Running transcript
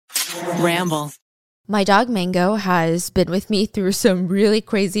Ramble. My dog Mango has been with me through some really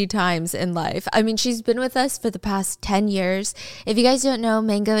crazy times in life. I mean, she's been with us for the past 10 years. If you guys don't know,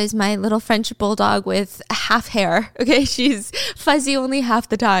 Mango is my little French bulldog with half hair. Okay, she's fuzzy only half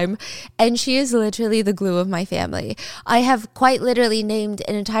the time. And she is literally the glue of my family. I have quite literally named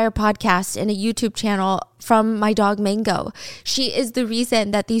an entire podcast and a YouTube channel from my dog Mango. She is the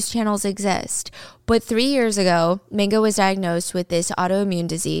reason that these channels exist. But 3 years ago, Mango was diagnosed with this autoimmune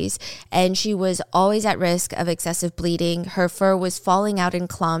disease, and she was always at risk of excessive bleeding. Her fur was falling out in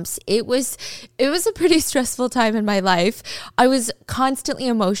clumps. It was a pretty stressful time in my life. I was constantly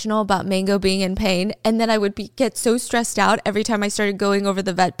emotional about Mango being in pain, and then I would get so stressed out every time I started going over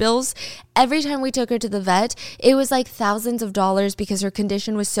the vet bills. Every time we took her to the vet, it was like thousands of dollars because her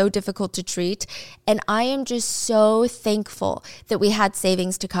condition was so difficult to treat. And I am just so thankful that we had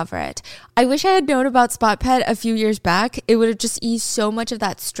savings to cover it. I wish I had known about Spot Pet a few years back. It would have just eased so much of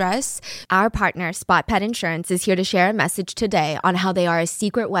that stress. Our partner, Spot Pet Insurance, is here to share a message today on how they are a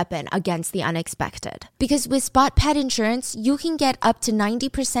secret weapon against the unexpected. Because with Spot Pet Insurance, you can get up to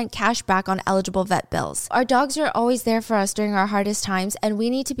 90% cash back on eligible vet bills. Our dogs are always there for us during our hardest times, and we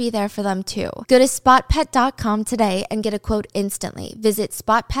need to be there for them too. Go to spotpet.com today and get a quote instantly. Visit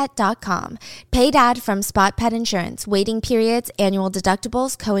spotpet.com. Paid ad from Spot Pet Insurance. Waiting periods, annual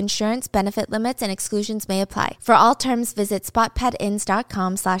deductibles, co-insurance, benefit limits, and exclusions may apply. For all terms, visit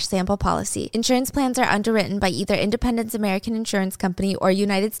spotpetins.com/sample policy. Insurance plans are underwritten by either Independence American Insurance Company or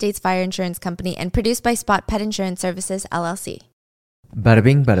United States Fire Insurance Company and produced by Spot Pet Insurance Services, LLC. Bada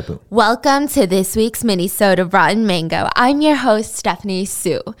bing, bada boom. Welcome to this week's mini-sode of Rotten Mango. I'm your host, Stephanie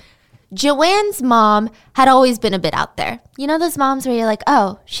Sue. Joanne's mom had always been a bit out there. You know those moms where you're like,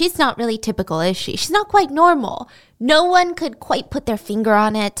 oh, she's not really typical, is she? She's not quite normal. No one could quite put their finger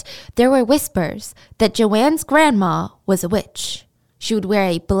on it. There were whispers that Joanne's grandma was a witch. She would wear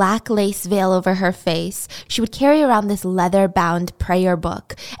a black lace veil over her face. She would carry around this leather-bound prayer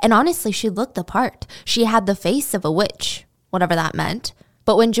book. And honestly, she looked the part. She had the face of a witch, whatever that meant.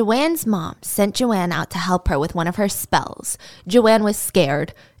 But when Joanne's mom sent Joanne out to help her with one of her spells, Joanne was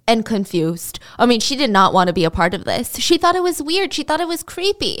scared and confused. I mean, she did not want to be a part of this. She thought it was weird. She thought it was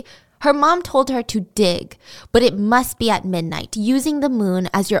creepy. Her mom told her to dig, but it must be at midnight, using the moon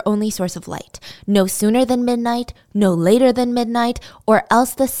as your only source of light. No sooner than midnight, no later than midnight, or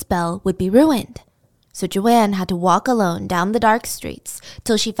else the spell would be ruined. So Joanne had to walk alone down the dark streets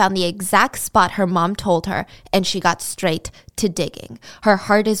till she found the exact spot her mom told her, and she got straight to digging. Her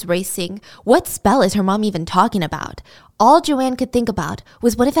heart is racing. What spell is her mom even talking about? All Joanne could think about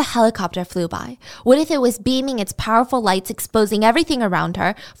was, what if a helicopter flew by? What if it was beaming its powerful lights, exposing everything around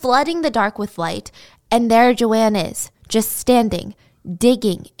her, flooding the dark with light? And there Joanne is, just standing,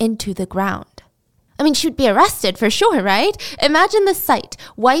 digging into the ground. I mean, she'd be arrested for sure, right? Imagine the sight,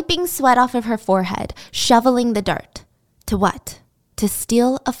 wiping sweat off of her forehead, shoveling the dirt. To what? To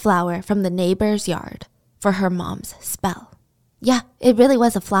steal a flower from the neighbor's yard for her mom's spell. Yeah, it really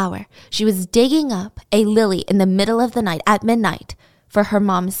was a flower. She was digging up a lily in the middle of the night at midnight for her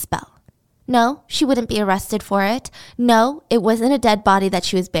mom's spell. No, she wouldn't be arrested for it. No, it wasn't a dead body that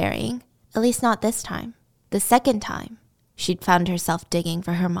she was burying. At least not this time. The second time she'd found herself digging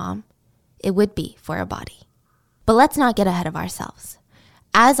for her mom, it would be for a body. But let's not get ahead of ourselves.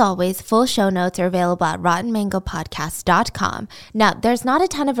 As always, full show notes are available at rottenmangopodcast.com. Now, there's not a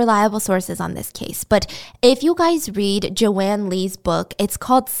ton of reliable sources on this case, but if you guys read Joanne Lee's book, it's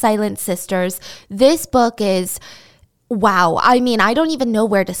called Silent Sisters. This book is... wow. I mean, I don't even know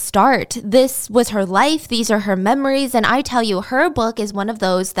where to start. This was her life. These are her memories. And I tell you, her book is one of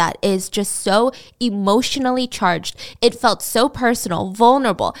those that is just so emotionally charged. It felt so personal,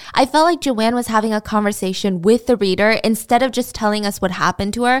 vulnerable. I felt like Joanne was having a conversation with the reader instead of just telling us what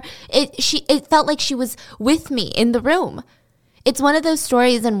happened to her. It felt like she was with me in the room. It's one of those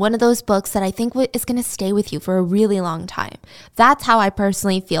stories and one of those books that I think is going to stay with you for a really long time. That's how I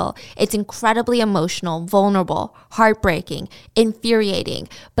personally feel. It's incredibly emotional, vulnerable, heartbreaking, infuriating,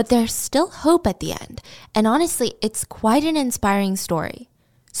 but there's still hope at the end. And honestly, it's quite an inspiring story.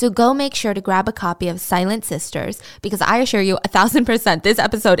 So go make sure to grab a copy of Silent Sisters, because I assure you 1,000% this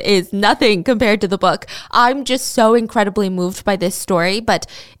episode is nothing compared to the book. I'm just so incredibly moved by this story, but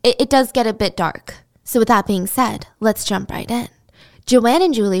it does get a bit dark. So with that being said, let's jump right in. Joanne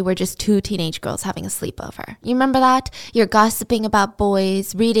and Julie were just two teenage girls having a sleepover. You remember that? You're gossiping about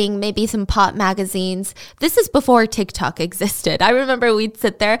boys, reading maybe some pop magazines. This is before TikTok existed. I remember we'd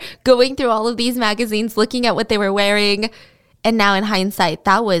sit there going through all of these magazines, looking at what they were wearing. And now in hindsight,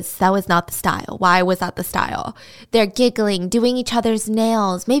 that was not the style. Why was that the style? They're giggling, doing each other's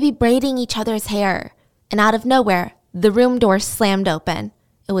nails, maybe braiding each other's hair. And out of nowhere, the room door slammed open.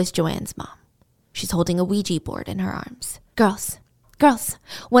 It was Joanne's mom. She's holding a Ouija board in her arms. Girls,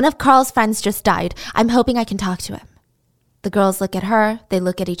 one of Carl's friends just died. I'm hoping I can talk to him. The girls look at her. They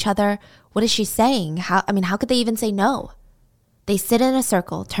look at each other. What is she saying? How could they even say no? They sit in a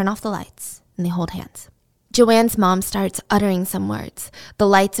circle, turn off the lights, and they hold hands. Joanne's mom starts uttering some words. The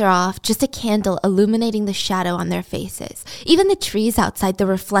lights are off, just a candle illuminating the shadow on their faces. Even the trees outside, the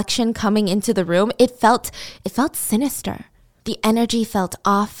reflection coming into the room, it felt sinister. The energy felt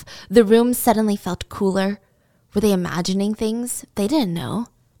off. The room suddenly felt cooler. Were they imagining things? They didn't know.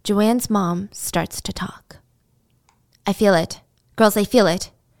 Joanne's mom starts to talk. I feel it. Girls, I feel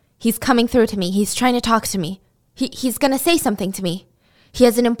it. He's coming through to me. He's trying to talk to me. He's going to say something to me. He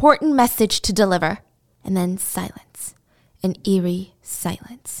has an important message to deliver. And then silence. An eerie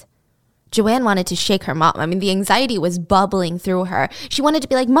silence. Joanne wanted to shake her mom. The anxiety was bubbling through her. She wanted to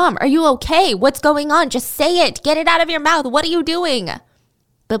be like, Mom, are you okay? What's going on? Just say it. Get it out of your mouth. What are you doing?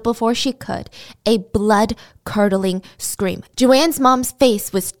 But before she could, a blood-curdling scream. Joanne's mom's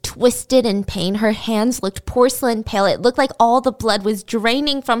face was twisted in pain. Her hands looked porcelain pale. It looked like all the blood was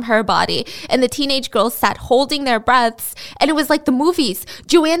draining from her body. And the teenage girls sat holding their breaths. And it was like the movies.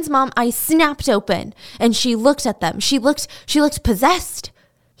 Joanne's mom's eyes snapped open. And she looked at them. She looked possessed.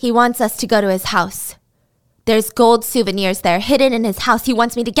 He wants us to go to his house. There's gold souvenirs there hidden in his house. He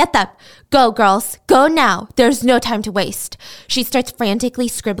wants me to get them. Go, girls. Go now. There's no time to waste. She starts frantically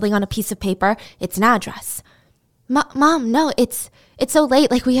scribbling on a piece of paper. It's an address. Mom, no, it's so late.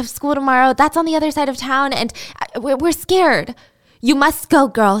 Like, we have school tomorrow. That's on the other side of town, and we're scared. You must go,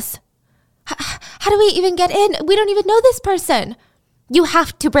 girls. How do we even get in? We don't even know this person. You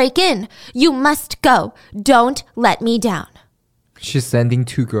have to break in. You must go. Don't let me down. She's sending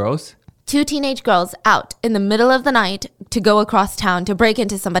 2 girls? 2 teenage girls out in the middle of the night to go across town to break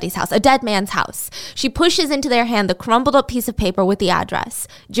into somebody's house, a dead man's house. She pushes into their hand the crumpled up piece of paper with the address.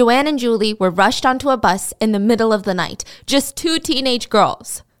 Joanne and Julie were rushed onto a bus in the middle of the night. Just 2 teenage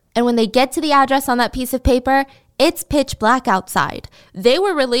girls. And when they get to the address on that piece of paper, it's pitch black outside. They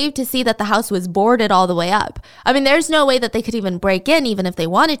were relieved to see that the house was boarded all the way up. There's no way that they could even break in even if they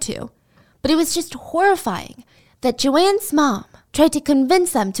wanted to. But it was just horrifying that Joanne's mom tried to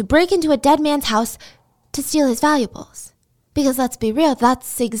convince them to break into a dead man's house to steal his valuables. Because let's be real,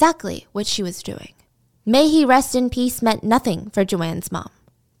 that's exactly what she was doing. May he rest in peace meant nothing for Joanne's mom.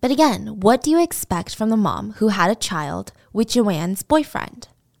 But again, what do you expect from the mom who had a child with Joanne's boyfriend?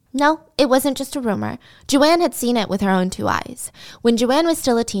 No, it wasn't just a rumor. Joanne had seen it with her own 2 eyes. When Joanne was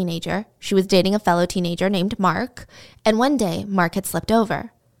still a teenager, she was dating a fellow teenager named Mark, and one day, Mark had slipped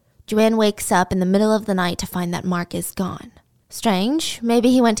over. Joanne wakes up in the middle of the night to find that Mark is gone. Strange. Maybe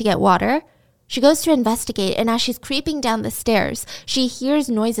he went to get water. She goes to investigate, and as she's creeping down the stairs, she hears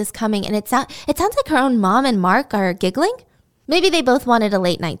noises coming, and it sounds like her own mom and Mark are giggling. Maybe they both wanted a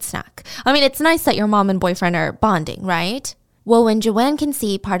late-night snack. It's nice that your mom and boyfriend are bonding, right? Well, when Joanne can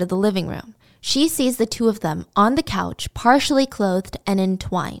see part of the living room, she sees the 2 of them on the couch, partially clothed and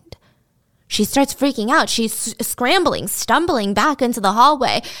entwined. She starts freaking out. She's scrambling, stumbling back into the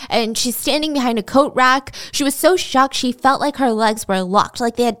hallway, and she's standing behind a coat rack. She was so shocked she felt like her legs were locked,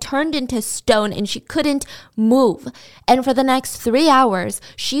 like they had turned into stone, and she couldn't move. And for the next 3 hours,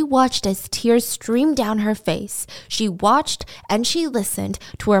 she watched as tears streamed down her face. She watched and she listened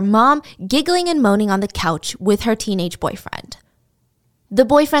to her mom giggling and moaning on the couch with her teenage boyfriend. The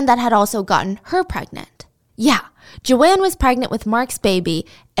boyfriend that had also gotten her pregnant. Yeah, Joanne was pregnant with Mark's baby,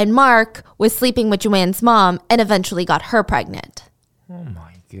 and Mark was sleeping with Joanne's mom and eventually got her pregnant. Oh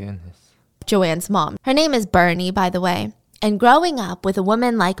my goodness. Joanne's mom. Her name is Bernie, by the way. And growing up with a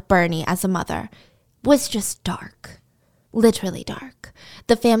woman like Bernie as a mother was just dark. Literally dark.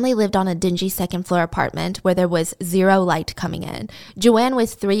 The family lived on a dingy second-floor apartment where there was 0 light coming in. Joanne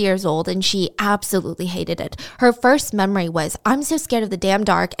was 3 years old, and she absolutely hated it. Her first memory was, I'm so scared of the damn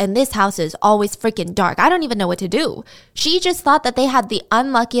dark, and this house is always freaking dark. I don't even know what to do. She just thought that they had the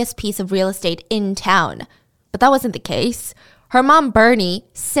unluckiest piece of real estate in town. But that wasn't the case. Her mom, Bernie,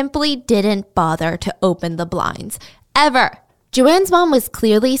 simply didn't bother to open the blinds. Ever. Joanne's mom was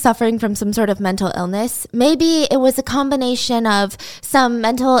clearly suffering from some sort of mental illness. Maybe it was a combination of some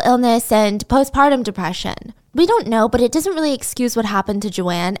mental illness and postpartum depression. We don't know, but it doesn't really excuse what happened to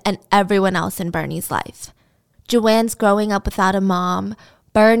Joanne and everyone else in Bernie's life. Joanne's growing up without a mom.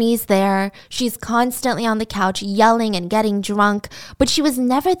 Bernie's there. She's constantly on the couch yelling and getting drunk, but she was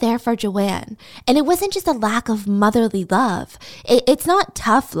never there for Joanne. And it wasn't just a lack of motherly love. It's not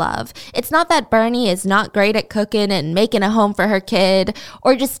tough love. It's not that Bernie is not great at cooking and making a home for her kid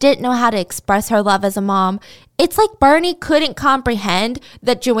or just didn't know how to express her love as a mom. It's like Bernie couldn't comprehend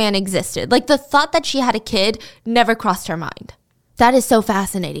that Joanne existed. Like the thought that she had a kid never crossed her mind. That is so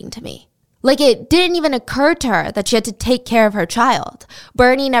fascinating to me. Like, it didn't even occur to her that she had to take care of her child.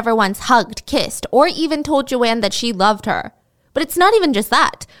 Bernie never once hugged, kissed, or even told Joanne that she loved her. But it's not even just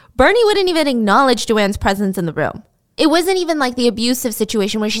that. Bernie wouldn't even acknowledge Joanne's presence in the room. It wasn't even like the abusive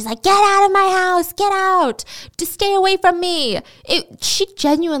situation where she's like, get out of my house, get out, just stay away from me. She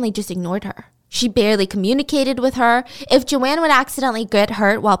genuinely just ignored her. She barely communicated with her. If Joanne would accidentally get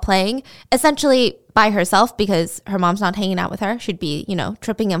hurt while playing, essentially by herself because her mom's not hanging out with her, she'd be,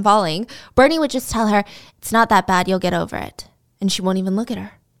 tripping and falling, Bernie would just tell her, it's not that bad, you'll get over it. And she won't even look at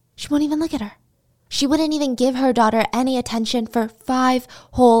her. She won't even look at her. She wouldn't even give her daughter any attention for 5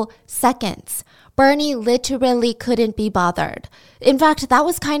 whole seconds. Bernie literally couldn't be bothered. In fact, that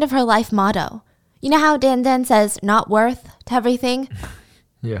was kind of her life motto. You know how Dan Dan says, not worth to everything?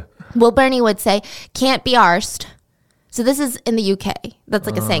 Yeah. Well, Bernie would say, can't be arsed. So this is in the UK. That's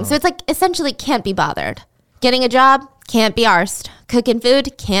like a saying. So it's like essentially can't be bothered. Getting a job, can't be arsed. Cooking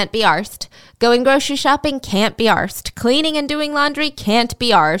food, can't be arsed. Going grocery shopping, can't be arsed. Cleaning and doing laundry, can't be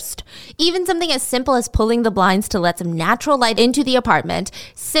arsed. Even something as simple as pulling the blinds to let some natural light into the apartment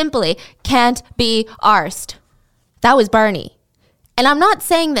simply can't be arsed. That was Bernie. And I'm not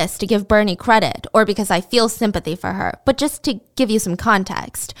saying this to give Bernie credit or because I feel sympathy for her, but just to give you some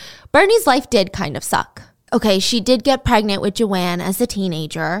context. Bernie's life did kind of suck. Okay, she did get pregnant with Joanne as a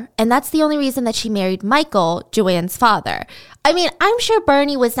teenager, and that's the only reason that she married Michael, Joanne's father. I mean, I'm sure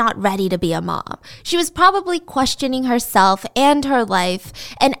Bernie was not ready to be a mom. She was probably questioning herself and her life,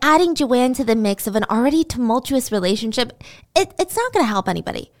 and adding Joanne to the mix of an already tumultuous relationship, it's not going to help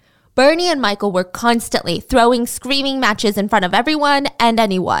anybody. Bernie and Michael were constantly throwing screaming matches in front of everyone and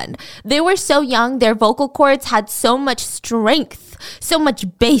anyone. They were so young, their vocal cords had so much strength, so much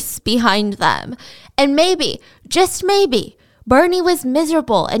bass behind them. And maybe, just maybe, Bernie was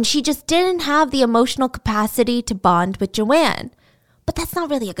miserable and she just didn't have the emotional capacity to bond with Joanne. But that's not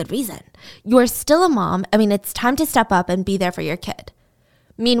really a good reason. You're still a mom. I mean, it's time to step up and be there for your kid.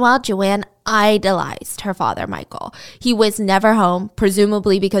 Meanwhile, Joanne idolized her father, Michael. He was never home,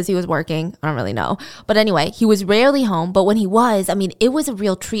 presumably because he was working. I don't really know. But anyway, he was rarely home. But when he was, it was a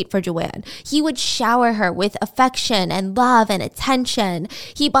real treat for Joanne. He would shower her with affection and love and attention.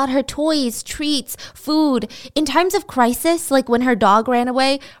 He bought her toys, treats, food. In times of crisis, like when her dog ran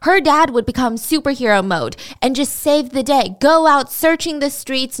away, her dad would become superhero mode and just save the day, go out searching the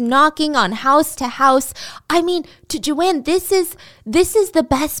streets, knocking on house to house. To Joanne, this is the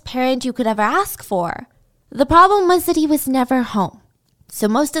best parent you could ever ask for. The problem was that he was never home. So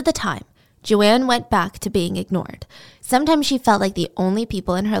most of the time, Joanne went back to being ignored. Sometimes she felt like the only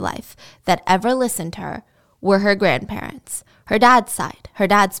people in her life that ever listened to her were her grandparents, her dad's side, her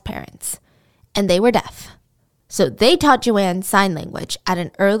dad's parents, and they were deaf. So they taught Joanne sign language at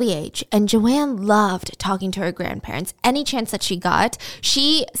an early age, and Joanne loved talking to her grandparents. Any chance that she got,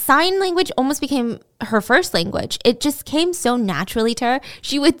 sign language almost became her first language. It just came so naturally to her.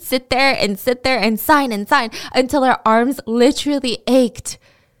 She would sit there and sign until her arms literally ached.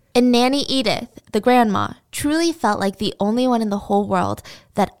 And Nanny Edith, the grandma, truly felt like the only one in the whole world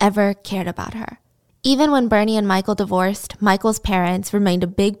that ever cared about her. Even when Bernie and Michael divorced, Michael's parents remained a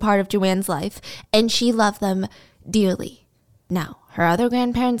big part of Joanne's life, and she loved them dearly. Now, her other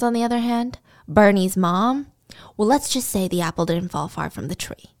grandparents, on the other hand, Bernie's mom, well, let's just say the apple didn't fall far from the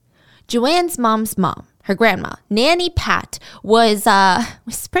tree. Joanne's mom's mom, her grandma, Nanny Pat, was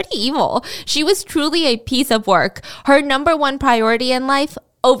pretty evil. She was truly a piece of work. Her number one priority in life,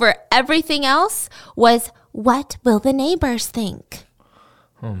 over everything else, was what will the neighbors think?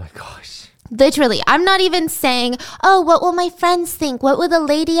 Oh my gosh. Literally, I'm not even saying, oh, what will my friends think? What will the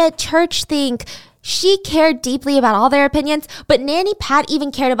lady at church think? She cared deeply about all their opinions, but Nanny Pat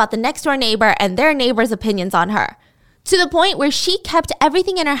even cared about the next door neighbor and their neighbor's opinions on her. To the point where she kept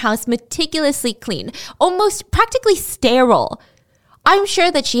everything in her house meticulously clean, almost practically sterile. I'm sure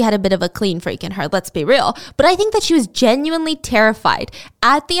that she had a bit of a clean freak in her, let's be real, but I think that she was genuinely terrified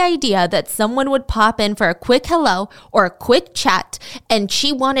at the idea that someone would pop in for a quick hello or a quick chat, and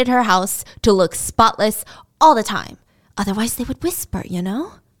she wanted her house to look spotless all the time. Otherwise, they would whisper,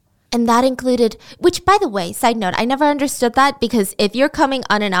 And that included, which by the way, side note, I never understood that because if you're coming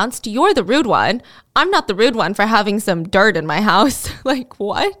unannounced, you're the rude one. I'm not the rude one for having some dirt in my house. Like,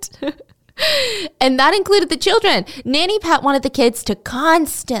 what? And that included the children. Nanny Pat wanted the kids to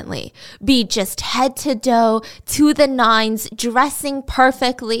constantly be just head to toe, to the nines, dressing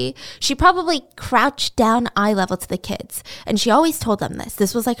perfectly. She probably crouched down eye level to the kids. And she always told them this.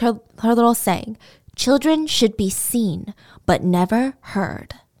 This was like her little saying. Children should be seen, but never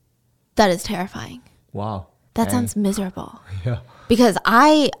heard. That is terrifying. Wow. That sounds miserable. Yeah. Because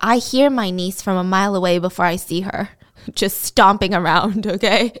I hear my niece from a mile away before I see her. just stomping around,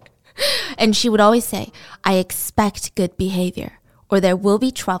 okay? And she would always say, I expect good behavior, or there will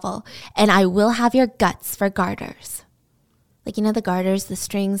be trouble, and I will have your guts for garters. Like, you know, the garters, the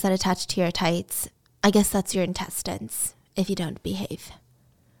strings that attach to your tights? I guess that's your intestines if you don't behave.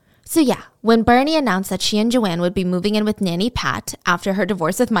 So yeah, when Bernie announced that she and Joanne would be moving in with Nanny Pat after her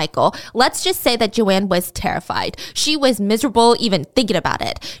divorce with Michael, let's just say that Joanne was terrified. She was miserable even thinking about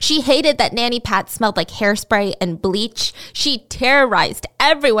it. She hated that Nanny Pat smelled like hairspray and bleach. She terrorized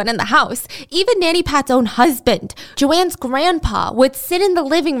everyone in the house, even Nanny Pat's own husband. Joanne's grandpa would sit in the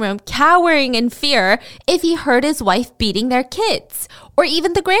living room cowering in fear if he heard his wife beating their kids. Or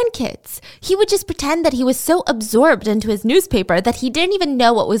even the grandkids. He would just pretend that he was so absorbed into his newspaper that he didn't even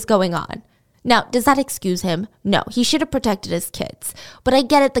know what was going on. Now, does that excuse him? No, he should have protected his kids. But I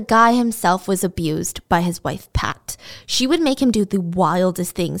get it, the guy himself was abused by his wife, Pat. She would make him do the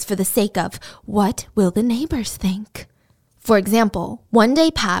wildest things for the sake of, what will the neighbors think? For example, one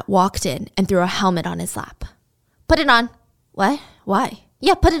day Pat walked in and threw a helmet on his lap. Put it on. What? Why?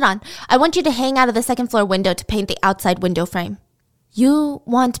 Yeah, put it on. I want you to hang out of the second floor window to paint the outside window frame. You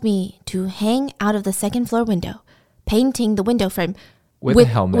want me to hang out of the second floor window, painting the window frame with a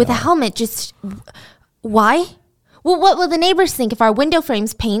helmet? With a helmet, just why? Well, what will the neighbors think if our window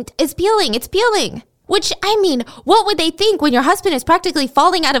frame's paint is peeling? It's peeling. Which, I mean, what would they think when your husband is practically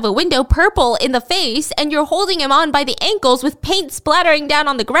falling out of a window purple in the face and you're holding him on by the ankles with paint splattering down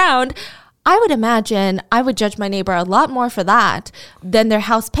on the ground? I would imagine I would judge my neighbor a lot more for that than their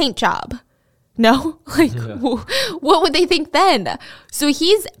house paint job. No? Like, yeah. What would they think then? So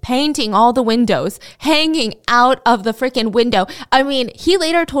he's painting all the windows, hanging out of the freaking window. I mean, he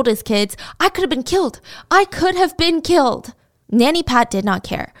later told his kids, I could have been killed. I could have been killed. Nanny Pat did not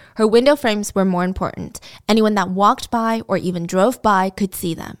care. Her window frames were more important. Anyone that walked by or even drove by could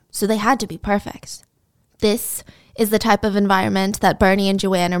see them. So they had to be perfect. This is the type of environment that Bernie and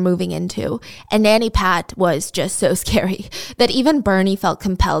Joanne are moving into. And Nanny Pat was just so scary that even Bernie felt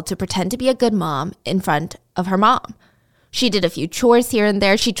compelled to pretend to be a good mom in front of her mom. She did a few chores here and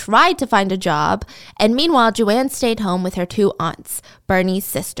there. She tried to find a job. And meanwhile, Joanne stayed home with her two aunts, Bernie's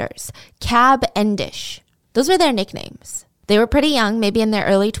sisters, Cab and Dish. Those were their nicknames. They were pretty young, maybe in their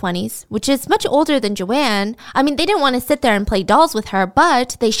early 20s, which is much older than Joanne. I mean, they didn't want to sit there and play dolls with her,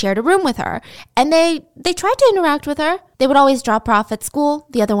 but they shared a room with her. And they tried to interact with her. They would always drop her off at school.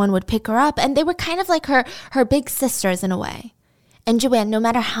 The other one would pick her up. And they were kind of like her big sisters in a way. And Joanne, no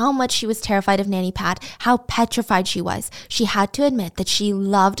matter how much she was terrified of Nanny Pat, how petrified she was, she had to admit that she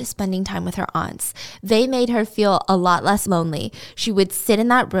loved spending time with her aunts. They made her feel a lot less lonely. She would sit in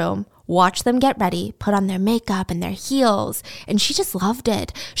that room, watch them get ready, put on their makeup and their heels, and she just loved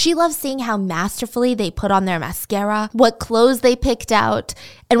it. She loved seeing how masterfully they put on their mascara, what clothes they picked out,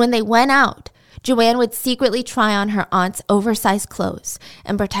 and when they went out, Joanne would secretly try on her aunt's oversized clothes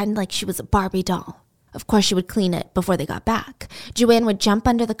and pretend like she was a Barbie doll. Of course, she would clean it before they got back. Joanne would jump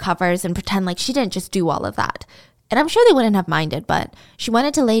under the covers and pretend like she didn't just do all of that. And I'm sure they wouldn't have minded, but she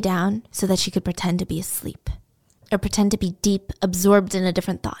wanted to lay down so that she could pretend to be asleep or pretend to be deep, absorbed in a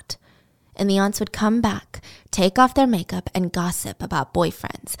different thought. And the aunts would come back, take off their makeup, and gossip about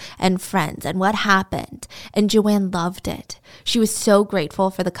boyfriends and friends and what happened. And Joanne loved it. She was so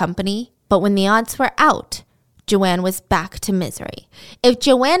grateful for the company. But when the aunts were out, Joanne was back to misery. If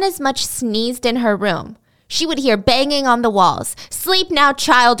Joanne as much sneezed in her room, she would hear banging on the walls. Sleep now,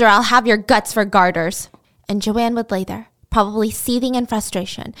 child, or I'll have your guts for garters. And Joanne would lay there, probably seething in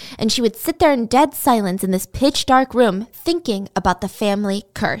frustration. And she would sit there in dead silence in this pitch dark room, thinking about the family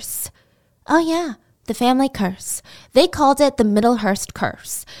curse. Oh yeah, the family curse. They called it the Middlehurst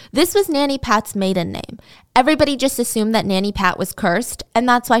curse. This was Nanny Pat's maiden name. Everybody just assumed that Nanny Pat was cursed, and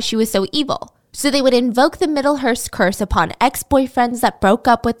that's why she was so evil. So they would invoke the Middlehurst curse upon ex-boyfriends that broke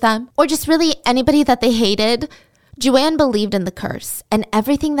up with them, or just really anybody that they hated. Joanne believed in the curse, and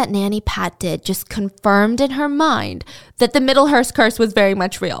everything that Nanny Pat did just confirmed in her mind that the Middlehurst curse was very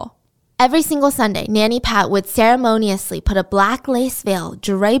much real. Every single Sunday, Nanny Pat would ceremoniously put a black lace veil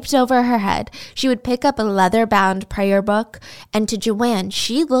draped over her head. She would pick up a leather-bound prayer book, and to Joanne,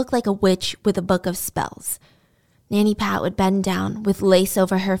 she looked like a witch with a book of spells. Nanny Pat would bend down with lace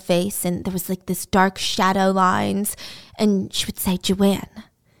over her face, and there was like this dark shadow lines, and she would say, Joanne,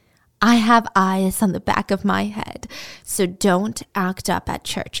 I have eyes on the back of my head, so don't act up at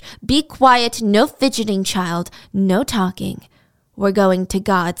church. Be quiet, no fidgeting, child, no talking. We're going to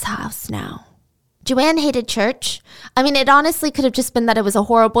God's house now. Joanne hated church. I mean, it honestly could have just been that it was a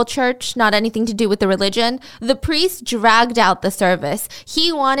horrible church, not anything to do with the religion. The priest dragged out the service.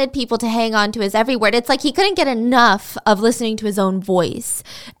 He wanted people to hang on to his every word. It's like he couldn't get enough of listening to his own voice.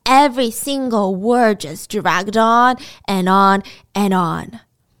 Every single word just dragged on and on and on.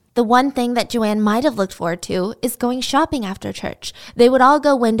 The one thing that Joanne might have looked forward to is going shopping after church. They would all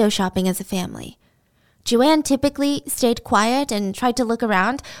go window shopping as a family. Joanne typically stayed quiet and tried to look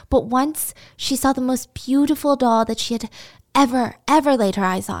around, but once she saw the most beautiful doll that she had ever laid her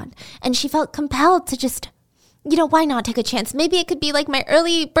eyes on, and she felt compelled to just, why not take a chance? Maybe it could be like my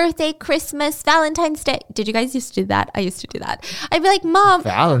early birthday, Christmas, Valentine's Day. Did you guys used to do that? I used to do that. I'd be like, Mom,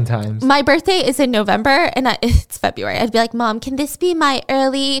 Valentine's. My birthday is in November and it's February. I'd be like, Mom, can this be my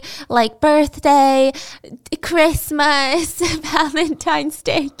early birthday, Christmas, Valentine's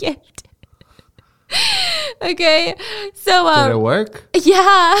Day gift? Okay, so did it work?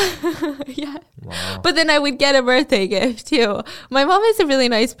 Yeah. Yeah. Wow. But then I would get a birthday gift too. My mom is a really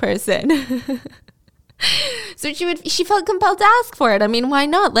nice person. So she felt compelled to ask for it. I mean, why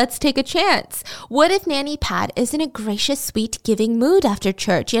not? Let's take a chance. What if Nanny Pat is in a gracious, sweet, giving mood after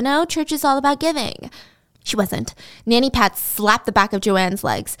church? Church is all about giving. She wasn't. Nanny Pat slapped the back of Joanne's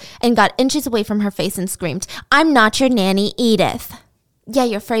legs and got inches away from her face and screamed, "I'm not your nanny, Edith." "Yeah,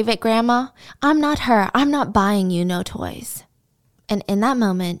 your favorite grandma? I'm not her. I'm not buying you no toys." And in that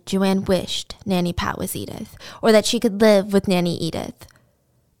moment, Joanne wished Nanny Pat was Edith, or that she could live with Nanny Edith.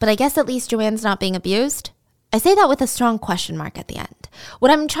 But I guess at least Joanne's not being abused. I say that with a strong question mark at the end.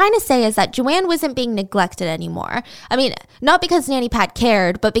 What I'm trying to say is that Joanne wasn't being neglected anymore. I mean, not because Nanny Pat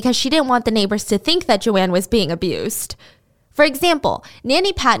cared, but because she didn't want the neighbors to think that Joanne was being abused. For example,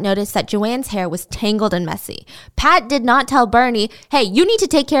 Nanny Pat noticed that Joanne's hair was tangled and messy. Pat did not tell Bernie, "Hey, you need to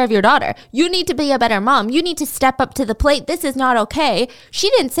take care of your daughter. You need to be a better mom. You need to step up to the plate. This is not okay." She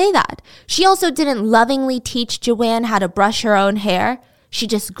didn't say that. She also didn't lovingly teach Joanne how to brush her own hair. She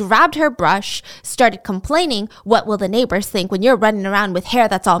just grabbed her brush, started complaining, "What will the neighbors think when you're running around with hair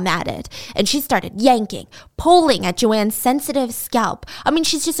that's all matted?" And she started yanking, pulling at Joanne's sensitive scalp. I mean,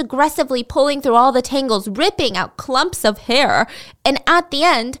 she's just aggressively pulling through all the tangles, ripping out clumps of hair. And at the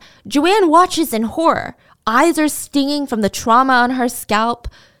end, Joanne watches in horror. Eyes are stinging from the trauma on her scalp.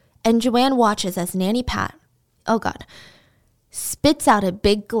 And Joanne watches as Nanny Pat, oh God, spits out a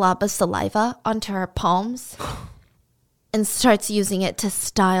big glob of saliva onto her palms and starts using it to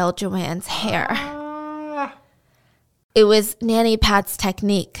style Joanne's hair. It was Nanny Pat's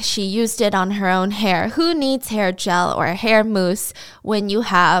technique. She used it on her own hair. Who needs hair gel or hair mousse when you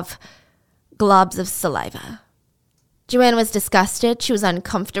have globs of saliva? Joanne was disgusted. She was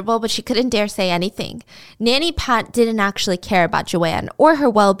uncomfortable, but she couldn't dare say anything. Nanny Pat didn't actually care about Joanne or her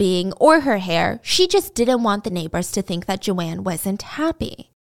well-being or her hair. She just didn't want the neighbors to think that Joanne wasn't happy.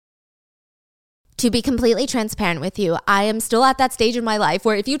 To be completely transparent with you, I am still at that stage in my life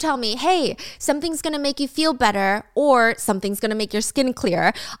where if you tell me, "Hey, something's going to make you feel better," or "something's going to make your skin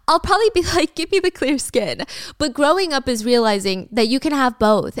clear," I'll probably be like, "Give me the clear skin." But growing up is realizing that you can have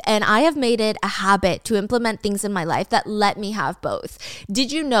both. And I have made it a habit to implement things in my life that let me have both.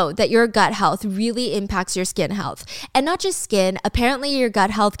 Did you know that your gut health really impacts your skin health? And not just skin, apparently your gut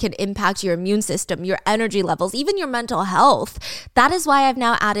health can impact your immune system, your energy levels, even your mental health. That is why I've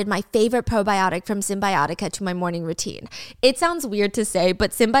now added my favorite probiotic from Symbiotica to my morning routine. It sounds weird to say,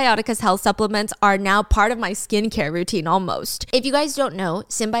 but Symbiotica's health supplements are now part of my skincare routine almost. If you guys don't know,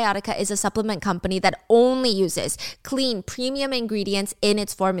 Symbiotica is a supplement company that only uses clean, premium ingredients in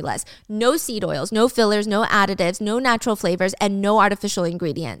its formulas. No seed oils, no fillers, no additives, no natural flavors, and no artificial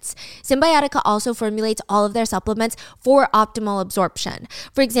ingredients. Symbiotica also formulates all of their supplements for optimal absorption.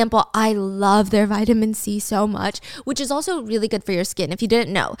 For example, I love their vitamin C so much, which is also really good for your skin if you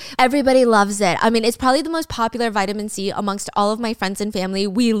didn't know. Everybody loves it. I mean, it's probably the most popular vitamin C amongst all of my friends and family.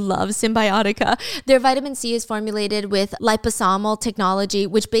 We love Symbiotica. Their vitamin C is formulated with liposomal technology,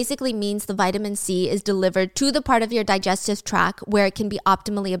 which basically means the vitamin C is delivered to the part of your digestive tract where it can be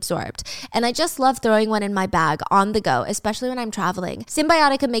optimally absorbed. And I just love throwing one in my bag on the go, especially when I'm traveling.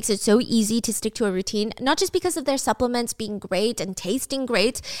 Symbiotica makes it so easy to stick to a routine, not just because of their supplements being great and tasting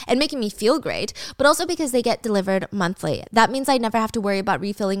great and making me feel great, but also because they get delivered monthly. That means I never have to worry about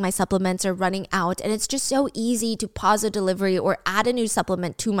refilling my supplements or running out, and it's just so easy to pause a delivery or add a new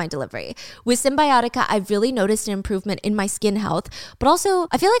supplement to my delivery. With Symbiotica, I've really noticed an improvement in my skin health, but also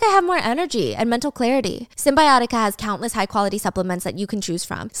I feel like I have more energy and mental clarity. Symbiotica has countless high-quality supplements that you can choose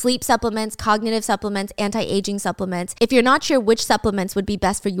from. Sleep supplements, cognitive supplements, anti-aging supplements. If you're not sure which supplements would be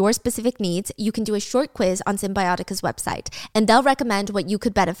best for your specific needs, you can do a short quiz on Symbiotica's website, and they'll recommend what you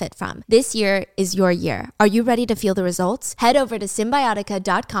could benefit from. This year is your year. Are you ready to feel the results? Head over to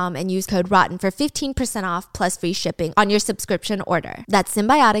Symbiotica.com and use code ROTTEN Rotten for 15% off plus free shipping on your subscription order. That's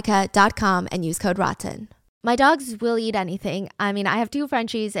Symbiotica.com and use code ROTTEN. My dogs will eat anything. I mean, I have 2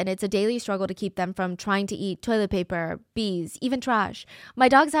 Frenchies and it's a daily struggle to keep them from trying to eat toilet paper, bees, even trash. My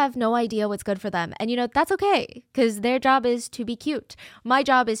dogs have no idea what's good for them. And that's okay because their job is to be cute. My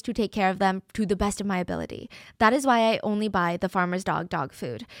job is to take care of them to the best of my ability. That is why I only buy the Farmer's dog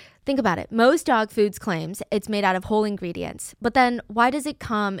food. Think about it. Most dog foods claims it's made out of whole ingredients. But then why does it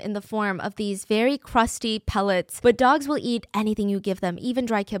come in the form of these very crusty pellets? But dogs will eat anything you give them, even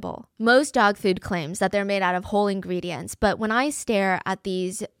dry kibble. Most dog food claims that they're made out of whole ingredients. But when I stare at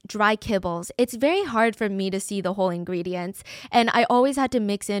these dry kibbles, it's very hard for me to see the whole ingredients. And I always had to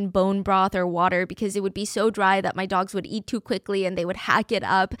mix in bone broth or water because it would be so dry that my dogs would eat too quickly and they would hack it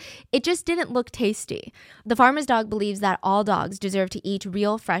up. It just didn't look tasty. The Farmer's Dog believes that all dogs deserve to eat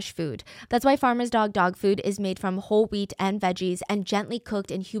real, fresh food. That's why Farmer's dog food is made from whole wheat and veggies and gently cooked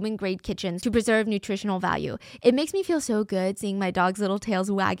in human-grade kitchens to preserve nutritional value. It makes me feel so good seeing my dog's little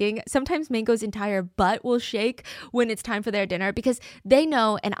tails wagging. Sometimes Mango's entire butt will shake when it's time for their dinner because they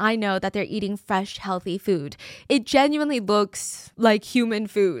know and I know that they're eating fresh, healthy food. It genuinely looks like human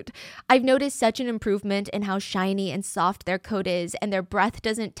food. I've noticed such an improvement in how shiny and soft their coat is, and their breath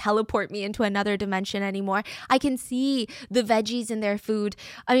doesn't teleport me into another dimension anymore. I can see the veggies in their food.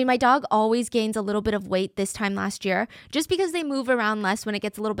 I mean, my dog always gains a little bit of weight this time last year just because they move around less when it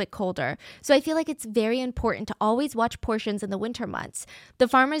gets a little bit colder. So I feel like it's very important to always watch portions in the winter months. The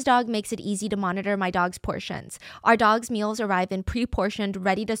Farmer's Dog makes it easy to monitor my dog's portions. Our dog's meals arrive in pre-portioned,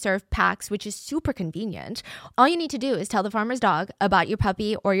 ready-to-serve packs, which is super convenient. All you need to do is tell the Farmer's Dog about your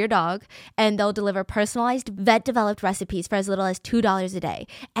puppy or your dog, and they'll deliver personalized, vet-developed recipes for as little as $2 a day.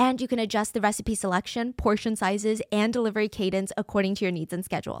 And you can adjust the recipe selection, portion sizes, and delivery cadence according to your needs and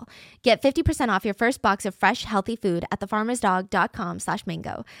schedule. Get 50% off your first box of fresh, healthy food at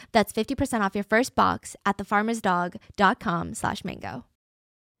thefarmersdog.com/mango. That's 50% off your first box at thefarmersdog.com/mango.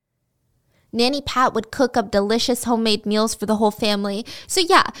 Nanny Pat would cook up delicious homemade meals for the whole family. So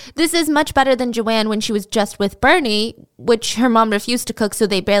yeah, this is much better than Joanne when she was just with Bernie, which her mom refused to cook, so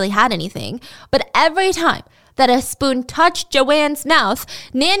they barely had anything. But every time that a spoon touched Joanne's mouth,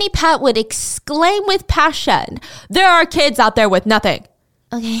 Nanny Pat would exclaim with passion, "There are kids out there with nothing."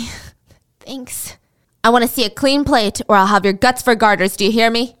 Okay, thanks. I want to see a clean plate or I'll have your guts for garters, do you hear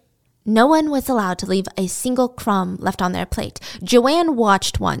me? No one was allowed to leave a single crumb left on their plate. Joanne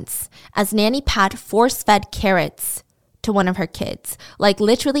watched once as Nanny Pat force-fed carrots to one of her kids, like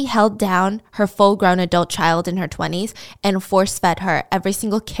literally held down her full-grown adult child in her 20s and force-fed her every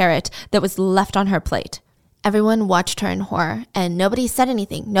single carrot that was left on her plate. Everyone watched her in horror, and nobody said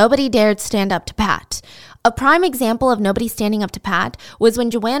anything. Nobody dared stand up to Pat. A prime example of nobody standing up to Pat was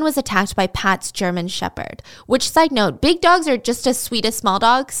when Joanne was attacked by Pat's German Shepherd. Which, side note, big dogs are just as sweet as small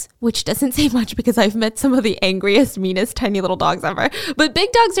dogs, which doesn't say much because I've met some of the angriest, meanest, tiny little dogs ever. But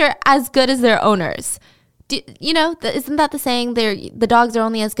big dogs are as good as their owners. Isn't that the saying? The dogs are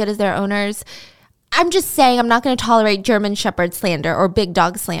only as good as their owners? I'm just saying I'm not going to tolerate German Shepherd slander or big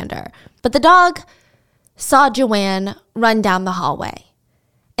dog slander. But the dog saw Joanne run down the hallway.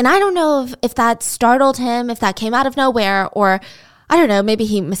 And I don't know if that startled him, if that came out of nowhere, or I don't know, maybe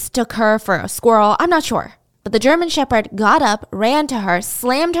he mistook her for a squirrel. I'm not sure. But the German Shepherd got up, ran to her,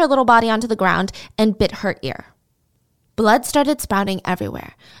 slammed her little body onto the ground, and bit her ear. Blood started sprouting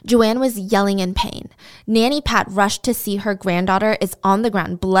everywhere. Joanne was yelling in pain. Nanny Pat rushed to see her granddaughter is on the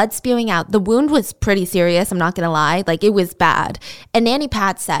ground, blood spewing out. The wound was pretty serious, I'm not going to lie. It was bad. And Nanny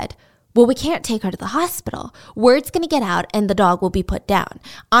Pat said, "Well, we can't take her to the hospital. Word's going to get out and the dog will be put down.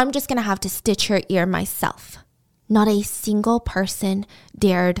 I'm just going to have to stitch her ear myself." Not a single person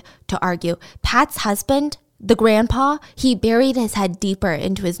dared to argue. Pat's husband, the grandpa, he buried his head deeper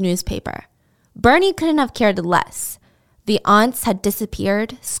into his newspaper. Bernie couldn't have cared less. The aunts had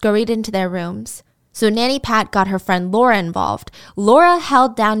disappeared, scurried into their rooms. So Nanny Pat got her friend Laura involved. Laura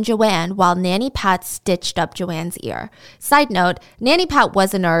held down Joanne while Nanny Pat stitched up Joanne's ear. Side note, Nanny Pat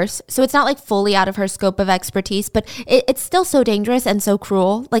was a nurse, so it's not fully out of her scope of expertise, but it's still so dangerous and so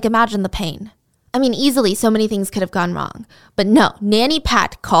cruel. Imagine the pain. I mean, easily so many things could have gone wrong. But no, Nanny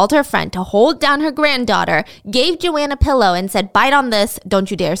Pat called her friend to hold down her granddaughter, gave Joanne a pillow and said, "Bite on this,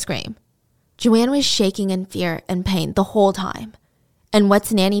 don't you dare scream." Joanne was shaking in fear and pain the whole time. And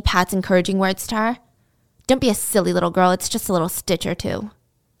what's Nanny Pat's encouraging words to her? "Don't be a silly little girl, it's just a little stitch or two."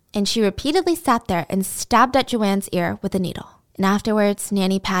 And she repeatedly sat there and stabbed at Joanne's ear with a needle. And afterwards,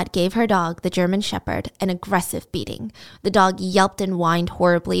 Nanny Pat gave her dog, the German Shepherd, an aggressive beating. The dog yelped and whined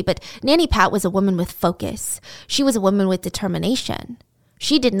horribly, but Nanny Pat was a woman with focus. She was a woman with determination.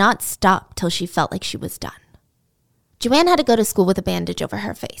 She did not stop till she felt like she was done. Joanne had to go to school with a bandage over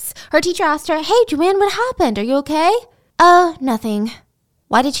her face. Her teacher asked her, "Hey, Joanne, what happened? Are you okay?" "Oh, nothing."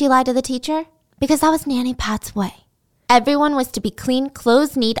 Why did she lie to the teacher? Because that was Nanny Pat's way. Everyone was to be clean,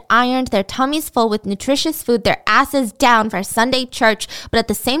 clothes neat, ironed, their tummies full with nutritious food, their asses down for Sunday church, but at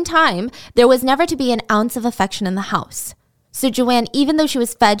the same time, there was never to be an ounce of affection in the house. So Joanne, even though she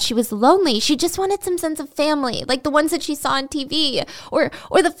was fed, she was lonely. She just wanted some sense of family, like the ones that she saw on TV, or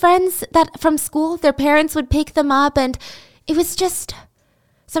the friends that from school, their parents would pick them up, and it was just...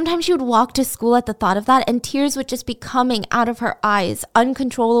 Sometimes she would walk to school at the thought of that, and tears would just be coming out of her eyes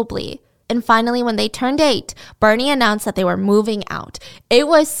uncontrollably. And finally, when they turned 8, Bernie announced that they were moving out. It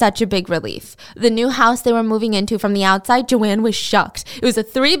was such a big relief. The new house they were moving into from the outside, Joanne was shocked. It was a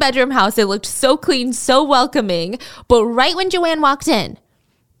 3-bedroom house. It looked so clean, so welcoming. But right when Joanne walked in,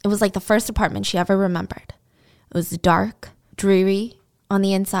 it was like the first apartment she ever remembered. It was dark, dreary on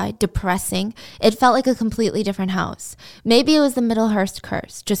the inside, depressing. It felt like a completely different house. Maybe it was the Middlehurst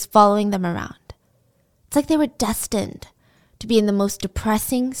curse, just following them around. It's like they were destined to be in the most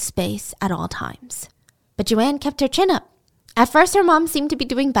depressing space at all times. But Joanne kept her chin up. At first, her mom seemed to be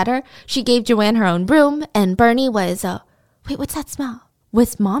doing better. She gave Joanne her own room, and Bernie was, wait, what's that smell?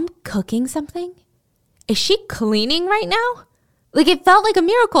 Was Mom cooking something? Is she cleaning right now? Like, it felt like a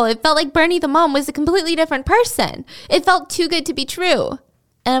miracle. It felt like Bernie, the mom, was a completely different person. It felt too good to be true.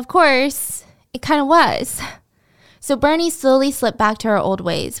 And of course, it kind of was. So Bernie slowly slipped back to her old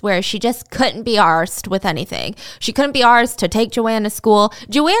ways, where she just couldn't be arsed with anything. She couldn't be arsed to take Joanne to school.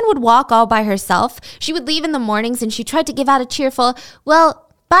 Joanne would walk all by herself. She would leave in the mornings, and she tried to give out a cheerful, "Well,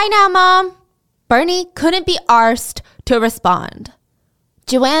 bye now, Mom." Bernie couldn't be arsed to respond.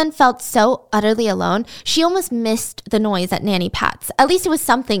 Joanne felt so utterly alone, she almost missed the noise at Nanny Pat's. At least it was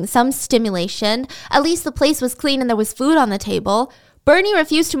something, some stimulation. At least the place was clean and there was food on the table. Bernie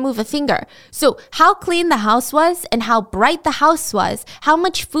refused to move a finger. So how clean the house was and how bright the house was, how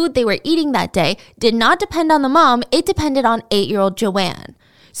much food they were eating that day, did not depend on the mom. It depended on 8-year-old Joanne.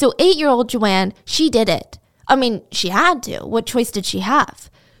 So 8-year-old Joanne, she did it. I mean, she had to. What choice did she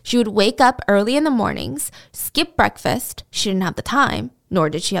have? She would wake up early in the mornings, skip breakfast. She didn't have the time, nor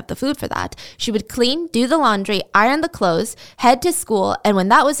did she have the food for that. She would clean, do the laundry, iron the clothes, head to school, and when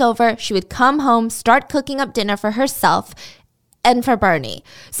that was over, she would come home, start cooking up dinner for herself and for Bernie.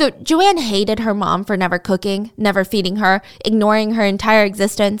 So Joanne hated her mom for never cooking, never feeding her, ignoring her entire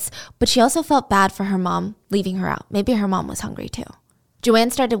existence, but she also felt bad for her mom leaving her out. Maybe her mom was hungry too.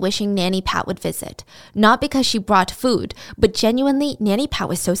 Joanne started wishing Nanny Pat would visit, not because she brought food, but genuinely, Nanny Pat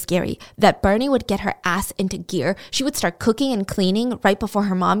was so scary that Bernie would get her ass into gear. She would start cooking and cleaning right before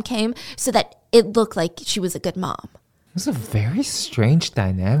her mom came so that it looked like she was a good mom. It's a very strange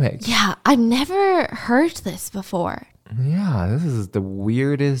dynamic. Yeah, I've never heard this before. Yeah, this is the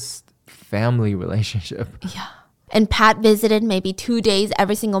weirdest family relationship. Yeah. And Pat visited maybe 2 days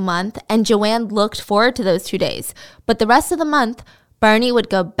every single month, and Joanne looked forward to those 2 days. But the rest of the month, Bernie would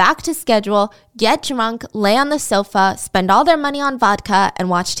go back to schedule, get drunk, lay on the sofa, spend all their money on vodka, and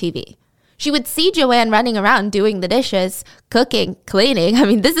watch TV. She would see Joanne running around doing the dishes, cooking, cleaning. I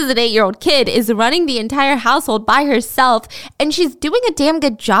mean, this is an 8-year-old kid, is running the entire household by herself, and she's doing a damn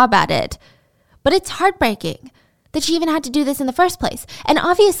good job at it. But it's heartbreaking that she even had to do this in the first place. And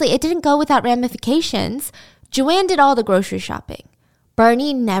obviously, it didn't go without ramifications. Joanne did all the grocery shopping.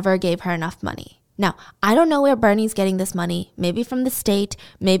 Bernie never gave her enough money. Now, I don't know where Bernie's getting this money, maybe from the state,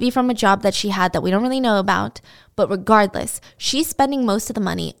 maybe from a job that she had that we don't really know about, but regardless, she's spending most of the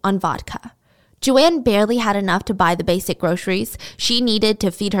money on vodka. Joanne barely had enough to buy the basic groceries she needed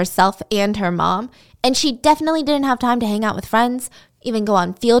to feed herself and her mom, and she definitely didn't have time to hang out with friends, even go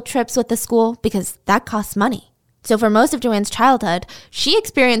on field trips with the school, because that costs money. So for most of Joanne's childhood, she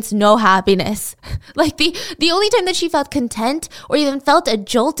experienced no happiness. Like the only time that she felt content or even felt a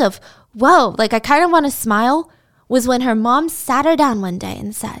jolt of, whoa, like I kind of want to smile, was when her mom sat her down one day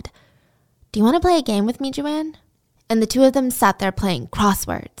and said, "Do you want to play a game with me, Joanne?" And the two of them sat there playing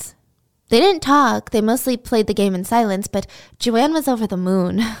crosswords. They didn't talk. They mostly played the game in silence, but Joanne was over the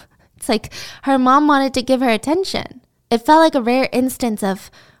moon. It's like her mom wanted to give her attention. It felt like a rare instance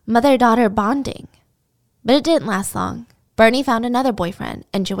of mother-daughter bonding. But it didn't last long. Bernie found another boyfriend,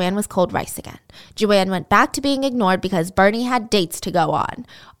 and Joanne was cold rice again. Joanne went back to being ignored because Bernie had dates to go on.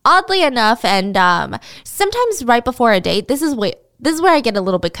 Oddly enough, and sometimes right before a date, this is where I get a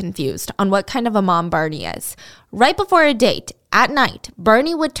little bit confused on what kind of a mom Bernie is. Right before a date, at night,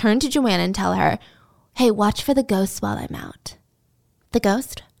 Bernie would turn to Joanne and tell her, "Hey, watch for the ghosts while I'm out." The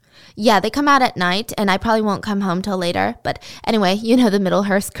ghost? Yeah, they come out at night, and I probably won't come home till later. But anyway, you know the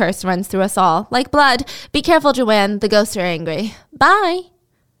Middlehurst curse runs through us all. Like blood. Be careful, Joanne. The ghosts are angry. Bye.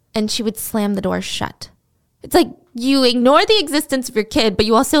 And she would slam the door shut. It's like you ignore the existence of your kid, but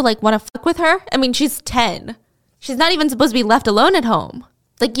you also like want to fuck with her. I mean, she's 10. She's not even supposed to be left alone at home.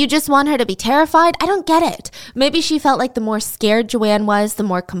 Like, you just want her to be terrified? I don't get it. Maybe she felt like the more scared Joanne was, the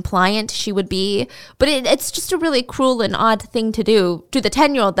more compliant she would be. But it's just a really cruel and odd thing to do to the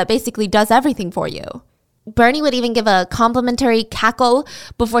 10-year-old that basically does everything for you. Bernie would even give a complimentary cackle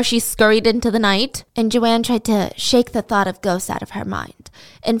before she scurried into the night, and Joanne tried to shake the thought of ghosts out of her mind.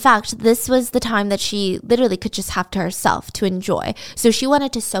 In fact, this was the time that she literally could just have to herself to enjoy, so she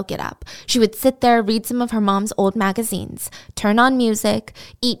wanted to soak it up. She would sit there, read some of her mom's old magazines, turn on music,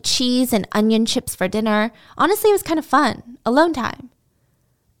 eat cheese and onion chips for dinner. Honestly, it was kind of fun, alone time,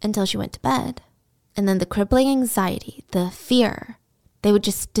 until she went to bed. And then the crippling anxiety, the fear, they would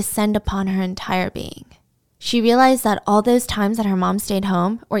just descend upon her entire being. She realized that all those times that her mom stayed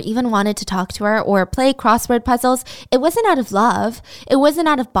home or even wanted to talk to her or play crossword puzzles, it wasn't out of love. It wasn't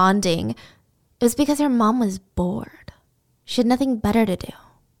out of bonding. It was because her mom was bored. She had nothing better to do.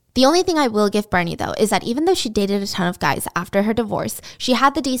 The only thing I will give Bernie, though, is that even though she dated a ton of guys after her divorce, she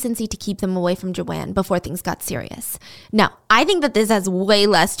had the decency to keep them away from Joanne before things got serious. Now, I think that this has way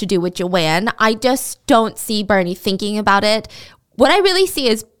less to do with Joanne. I just don't see Bernie thinking about it. What I really see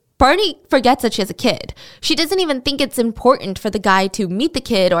is Bernie forgets that she has a kid. She doesn't even think it's important for the guy to meet the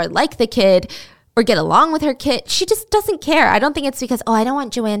kid or like the kid or get along with her kid. She just doesn't care. I don't think it's because, I don't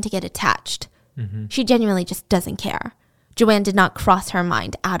want Joanne to get attached. She genuinely just doesn't care. Joanne did not cross her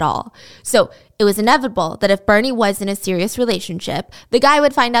mind at all. So it was inevitable that if Bernie was in a serious relationship, the guy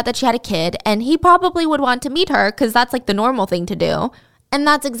would find out that she had a kid and he probably would want to meet her because that's like the normal thing to do. And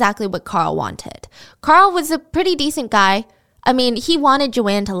that's exactly what Carl wanted. Carl was a pretty decent guy. I mean, he wanted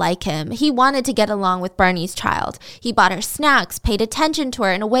Joanne to like him. He wanted to get along with Bernie's child. He bought her snacks, paid attention to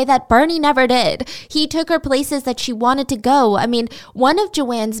her in a way that Bernie never did. He took her places that she wanted to go. I mean, one of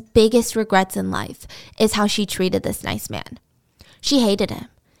Joanne's biggest regrets in life is how she treated this nice man. She hated him.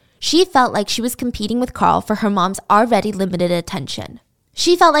 She felt like she was competing with Carl for her mom's already limited attention.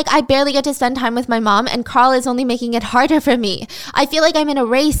 She felt like I barely get to spend time with my mom and Carl is only making it harder for me. I feel like I'm in a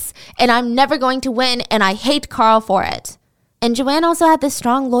race and I'm never going to win and I hate Carl for it. And Joanne also had this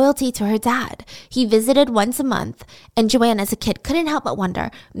strong loyalty to her dad. He visited once a month, and Joanne as a kid couldn't help but wonder,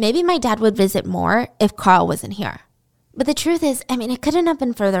 maybe my dad would visit more if Carl wasn't here. But the truth is, it couldn't have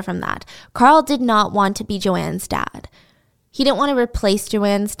been further from that. Carl did not want to be Joanne's dad. He didn't want to replace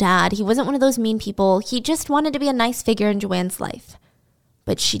Joanne's dad. He wasn't one of those mean people. He just wanted to be a nice figure in Joanne's life.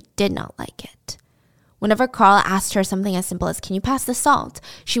 But she did not like it. Whenever Carl asked her something as simple as, can you pass the salt?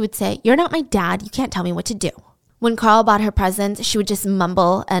 She would say, you're not my dad. You can't tell me what to do. When Carl bought her presents, she would just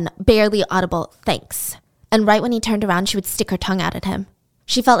mumble an barely audible thanks. And right when he turned around, she would stick her tongue out at him.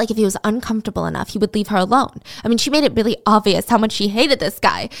 She felt like if he was uncomfortable enough, he would leave her alone. She made it really obvious how much she hated this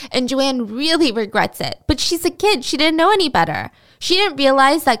guy. And Joanne really regrets it. But she's a kid. She didn't know any better. She didn't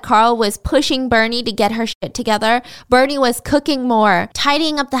realize that Carl was pushing Bernie to get her shit together. Bernie was cooking more,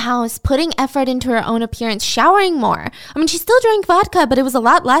 tidying up the house, putting effort into her own appearance, showering more. She still drank vodka, but it was a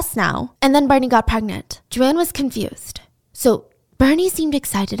lot less now. And then Bernie got pregnant. Joanne was confused. So Bernie seemed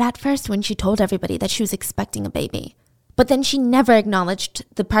excited at first when she told everybody that she was expecting a baby. But then she never acknowledged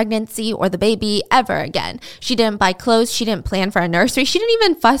the pregnancy or the baby ever again. She didn't buy clothes. She didn't plan for a nursery. She didn't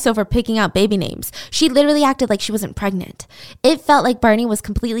even fuss over picking out baby names. She literally acted like she wasn't pregnant. It felt like Bernie was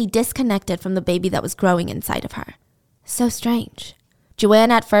completely disconnected from the baby that was growing inside of her. So strange.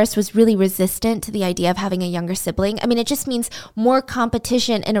 Joanne at first was really resistant to the idea of having a younger sibling. It just means more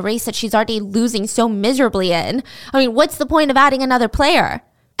competition in a race that she's already losing so miserably in. What's the point of adding another player?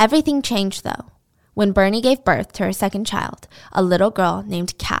 Everything changed though when Bernie gave birth to her second child, a little girl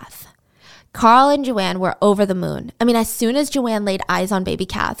named Kath. Carl and Joanne were over the moon. As soon as Joanne laid eyes on baby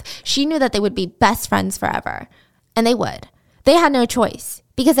Kath, she knew that they would be best friends forever. And they would. They had no choice,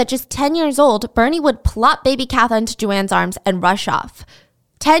 because at just 10 years old, Bernie would plop baby Kath into Joanne's arms and rush off.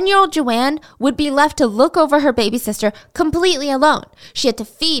 10-year-old Joanne would be left to look over her baby sister completely alone. She had to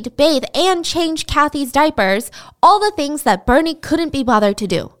feed, bathe, and change Kathy's diapers, all the things that Bernie couldn't be bothered to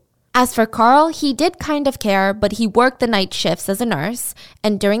do. As for Carl, he did kind of care, but he worked the night shifts as a nurse,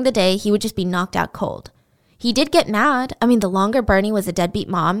 and during the day, he would just be knocked out cold. He did get mad. The longer Bernie was a deadbeat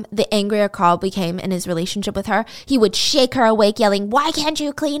mom, the angrier Carl became in his relationship with her. He would shake her awake, yelling, why can't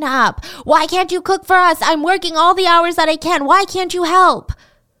you clean up? Why can't you cook for us? I'm working all the hours that I can. Why can't you help?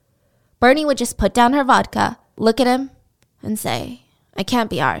 Bernie would just put down her vodka, look at him, and say, I can't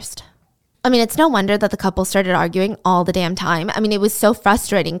be arsed. It's no wonder that the couple started arguing all the damn time. It was so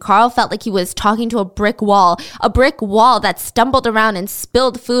frustrating. Carl felt like he was talking to a brick wall that stumbled around and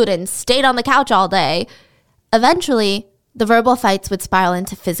spilled food and stayed on the couch all day. Eventually, the verbal fights would spiral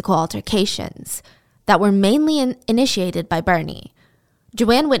into physical altercations. that were mainly initiated by Bernie.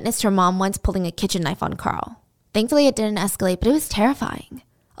 Joanne witnessed her mom once pulling a kitchen knife on Carl. Thankfully, it didn't escalate, but it was terrifying.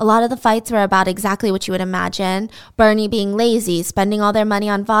 A lot of the fights were about exactly what you would imagine. Bernie being lazy, spending all their money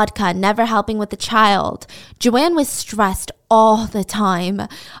on vodka, never helping with the child. Joanne was stressed all the time.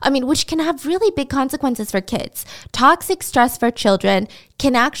 Which can have really big consequences for kids. Toxic stress for children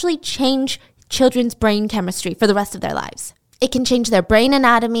can actually change children's brain chemistry for the rest of their lives. It can change their brain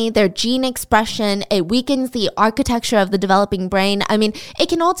anatomy, their gene expression. It weakens the architecture of the developing brain. It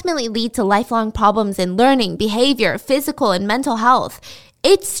can ultimately lead to lifelong problems in learning, behavior, physical, and mental health.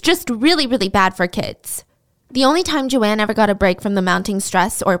 It's just really, really bad for kids. The only time Joanne ever got a break from the mounting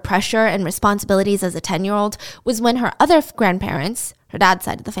stress or pressure and responsibilities as a 10-year-old was when her other grandparents, her dad's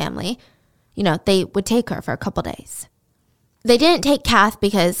side of the family, they would take her for a couple days. They didn't take Kath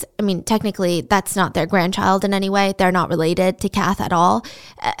because, technically that's not their grandchild in any way. They're not related to Kath at all.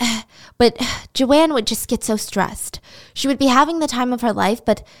 But Joanne would just get so stressed. She would be having the time of her life,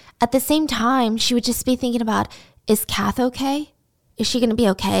 but at the same time, she would just be thinking about, is Kath okay? Is she going to be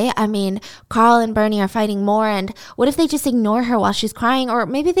okay? Carl and Bernie are fighting more, and what if they just ignore her while she's crying? Or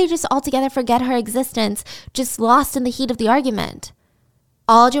maybe they just altogether forget her existence, just lost in the heat of the argument.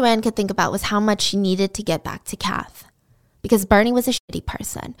 All Joanne could think about was how much she needed to get back to Kath. Because Bernie was a shitty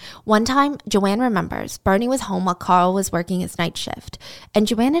person. One time, Joanne remembers, Bernie was home while Carl was working his night shift, and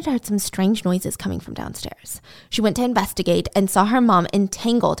Joanne had heard some strange noises coming from downstairs. She went to investigate and saw her mom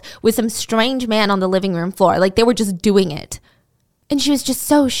entangled with some strange man on the living room floor, like they were just doing it. And she was just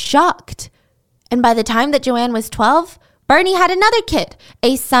so shocked. And by the time that Joanne was 12, Bernie had another kid,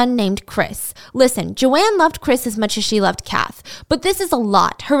 a son named Chris. Listen, Joanne loved Chris as much as she loved Kath, but this is a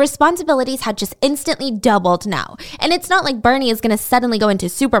lot. Her responsibilities had just instantly doubled now. And it's not like Bernie is going to suddenly go into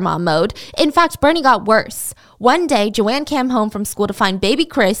supermom mode. In fact, Bernie got worse. One day, Joanne came home from school to find baby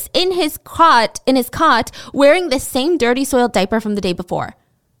Chris in his cot, wearing the same dirty soiled diaper from the day before.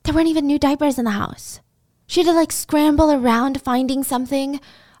 There weren't even new diapers in the house. She had to scramble around finding something.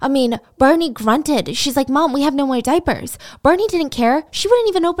 Bernie grunted. She's like, Mom, we have no more diapers. Bernie didn't care. She wouldn't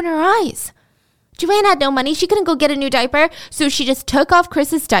even open her eyes. Joanne had no money. She couldn't go get a new diaper. So she just took off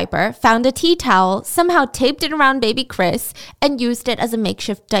Chris's diaper, found a tea towel, somehow taped it around baby Chris, and used it as a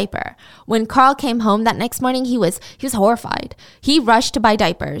makeshift diaper. When Carl came home that next morning, he was horrified. He rushed to buy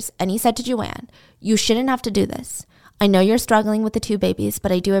diapers, and he said to Joanne, you shouldn't have to do this. I know you're struggling with the two babies,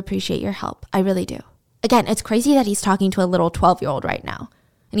 but I do appreciate your help. I really do. Again, it's crazy that he's talking to a little 12-year-old right now.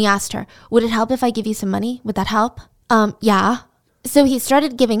 And he asked her, would it help if I give you some money? Would that help? Yeah. So he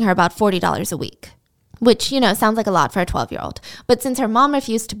started giving her about $40 a week, which, sounds like a lot for a 12-year-old. But since her mom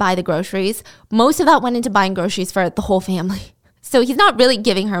refused to buy the groceries, most of that went into buying groceries for the whole family. So he's not really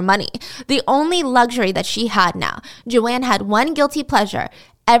giving her money. The only luxury that she had now, Joanne had one guilty pleasure.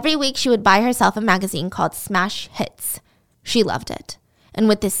 Every week she would buy herself a magazine called Smash Hits. She loved it. And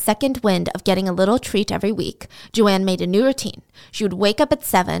with this second wind of getting a little treat every week, Joanne made a new routine. She would wake up at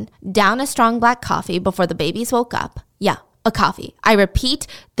 7, down a strong black coffee before the babies woke up. Yeah, a coffee. I repeat,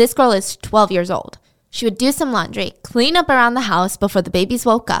 this girl is 12 years old. She would do some laundry, clean up around the house before the babies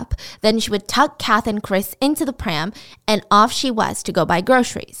woke up. Then she would tuck Kath and Chris into the pram, and off she was to go buy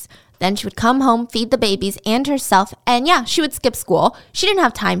groceries. Then she would come home, feed the babies and herself, and yeah, she would skip school. She didn't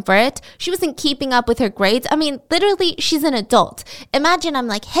have time for it. She wasn't keeping up with her grades. Literally, she's an adult. Imagine I'm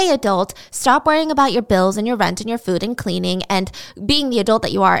like, hey, adult, stop worrying about your bills and your rent and your food and cleaning and being the adult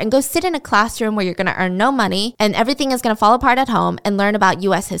that you are, and go sit in a classroom where you're going to earn no money and everything is going to fall apart at home and learn about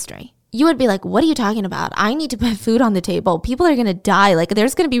U.S. history. You would be like, what are you talking about? I need to put food on the table. People are going to die.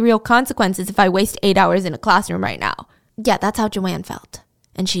 There's going to be real consequences if I waste 8 hours in a classroom right now. Yeah, that's how Joanne felt.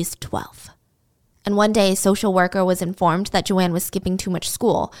 And she's 12. And one day, a social worker was informed that Joanne was skipping too much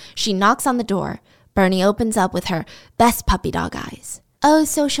school. She knocks on the door. Bernie opens up with her best puppy dog eyes. Oh,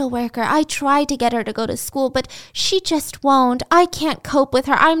 social worker, I tried to get her to go to school, but she just won't. I can't cope with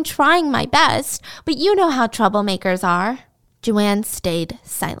her. I'm trying my best, but you know how troublemakers are. Joanne stayed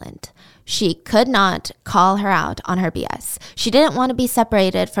silent. She could not call her out on her BS. She didn't want to be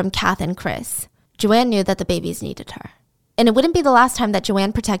separated from Kath and Chris. Joanne knew that the babies needed her. And it wouldn't be the last time that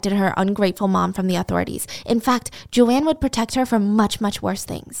Joanne protected her ungrateful mom from the authorities. In fact, Joanne would protect her from much, much worse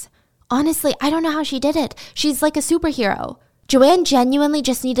things. Honestly, I don't know how she did it. She's like a superhero. Joanne genuinely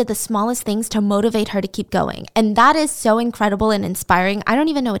just needed the smallest things to motivate her to keep going. And that is so incredible and inspiring. I don't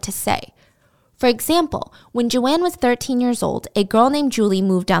even know what to say. For example, when Joanne was 13 years old, a girl named Julie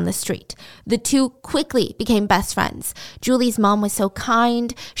moved down the street. The two quickly became best friends. Julie's mom was so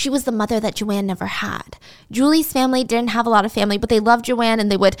kind. She was the mother that Joanne never had. Julie's family didn't have a lot of family, but they loved Joanne,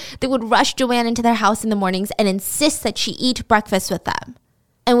 and they would rush Joanne into their house in the mornings and insist that she eat breakfast with them.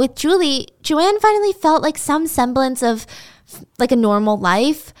 And with Julie, Joanne finally felt like some semblance of like a normal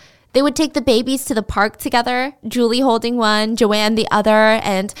life. They would take the babies to the park together, Julie holding one, Joanne the other,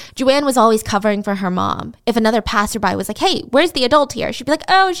 and Joanne was always covering for her mom. If another passerby was like, hey, where's the adult here? She'd be like,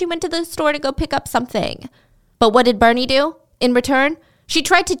 oh, she went to the store to go pick up something. But what did Bernie do in return? She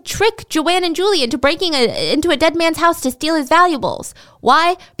tried to trick Joanne and Julie into breaking into a dead man's house to steal his valuables.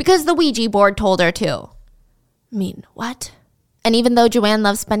 Why? Because the Ouija board told her to. What? And even though Joanne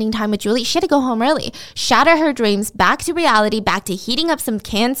loved spending time with Julie, she had to go home early, shatter her dreams back to reality, back to heating up some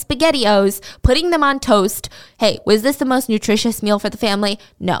canned SpaghettiOs, putting them on toast. Hey, was this the most nutritious meal for the family?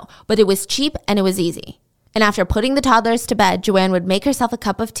 No, but it was cheap and it was easy. And after putting the toddlers to bed, Joanne would make herself a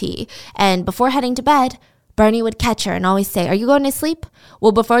cup of tea. And before heading to bed, Bernie would catch her and always say, are you going to sleep?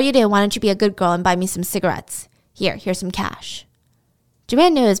 Well, before you do, why don't you be a good girl and buy me some cigarettes? Here's some cash.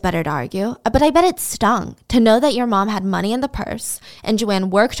 Joanne knew it was better to argue, but I bet it stung to know that your mom had money in the purse, and Joanne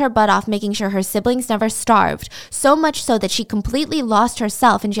worked her butt off making sure her siblings never starved, so much so that she completely lost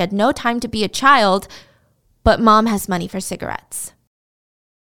herself and she had no time to be a child, but mom has money for cigarettes.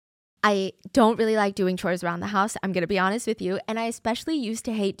 I don't really like doing chores around the house, I'm going to be honest with you, and I especially used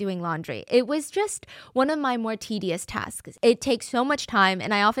to hate doing laundry. It was just one of my more tedious tasks. It takes so much time,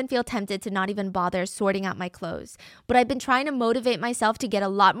 and I often feel tempted to not even bother sorting out my clothes. But I've been trying to motivate myself to get a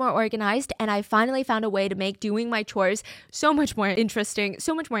lot more organized, and I finally found a way to make doing my chores so much more interesting,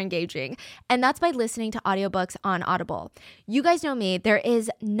 so much more engaging, and that's by listening to audiobooks on Audible. You guys know me, there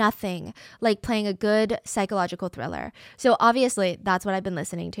is nothing like playing a good psychological thriller. So obviously, that's what I've been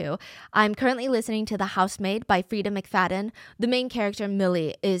listening to. I'm currently listening to The Housemaid by Frida McFadden. The main character,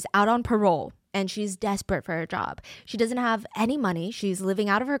 Millie, is out on parole and she's desperate for a job. She doesn't have any money. She's living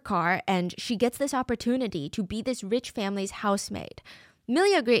out of her car and she gets this opportunity to be this rich family's housemaid.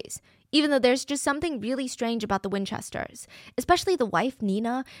 Millie agrees, even though there's just something really strange about the Winchesters. Especially the wife,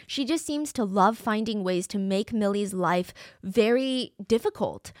 Nina. She just seems to love finding ways to make Millie's life very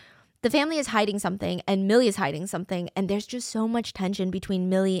difficult. The family is hiding something and Millie is hiding something, and there's just so much tension between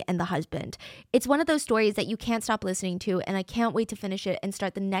Millie and the husband. It's one of those stories that you can't stop listening to, and I can't wait to finish it and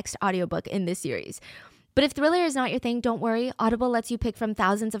start the next audiobook in this series. But if thriller is not your thing, don't worry. Audible lets you pick from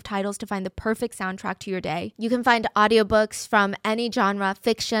thousands of titles to find the perfect soundtrack to your day. You can find audiobooks from any genre,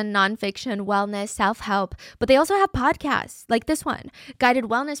 fiction, nonfiction, wellness, self-help, but they also have podcasts like this one, guided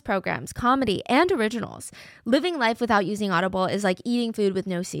wellness programs, comedy, and originals. Living life without using Audible is like eating food with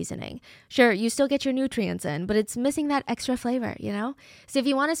no seasoning. Sure, you still get your nutrients in, but it's missing that extra flavor, you know? So if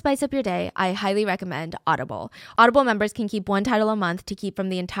you want to spice up your day, I highly recommend Audible. Audible members can keep one title a month to keep from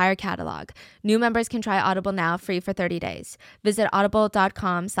the entire catalog. New members can try Audible now free for 30 days. Visit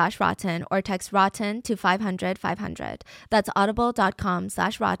audible.com/rotten or text rotten to 500-500. That's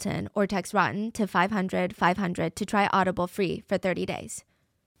audible.com/rotten or text rotten to 500-500 to try Audible free for 30 days.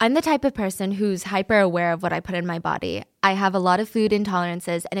 I'm the type of person who's hyper aware of what I put in my body. I have a lot of food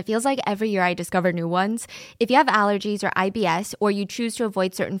intolerances, and it feels like every year I discover new ones. If you have allergies or IBS, or you choose to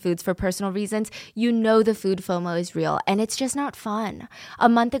avoid certain foods for personal reasons, you know the food FOMO is real, and it's just not fun. A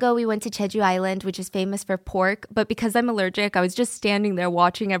month ago, we went to Jeju Island, which is famous for pork, but because I'm allergic, I was just standing there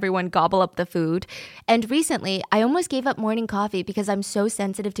watching everyone gobble up the food. And recently, I almost gave up morning coffee because I'm so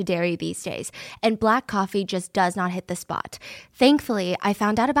sensitive to dairy these days, and black coffee just does not hit the spot. Thankfully, I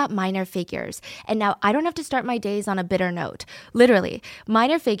found out about Minor Figures, and now I don't have to start my days on a bitter note. Literally,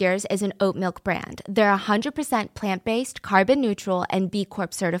 Minor Figures is an oat milk brand. They're 100% plant-based, carbon neutral, and B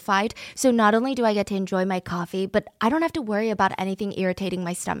Corp certified, so not only do I get to enjoy my coffee, but I don't have to worry about anything irritating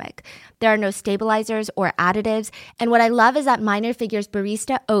my stomach. There are no stabilizers or additives, and what I love is that Minor Figures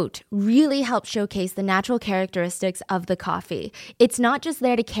Barista Oat really helps showcase the natural characteristics of the coffee. It's not just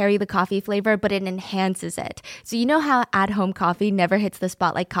there to carry the coffee flavor, but it enhances it. So you know how at-home coffee never hits the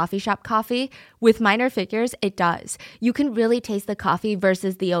spot like coffee shop coffee? With Minor Figures, it does. You can really taste the coffee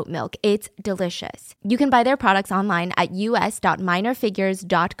versus the oat milk. It's delicious. You can buy their products online at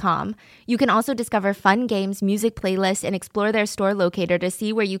us.minorfigures.com. You can also discover fun games, music playlists, and explore their store locator to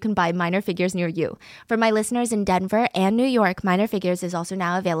see where you can buy Minor Figures near you. For my listeners in Denver and New York, Minor Figures is also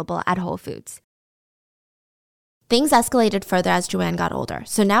now available at Whole Foods. Things escalated further as Joanne got older.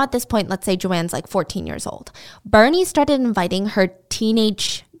 So now at this point, let's say Joanne's like 14 years old. Bernie started inviting her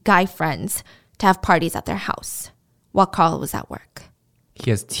teenage guy friends to have parties at their house while Carl was at work.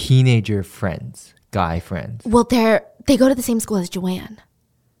 He has teenager friends, guy friends. Well, they go to the same school as Joanne.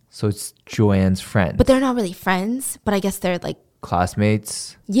 So it's Joanne's friends. But they're not really friends, but I guess they're like...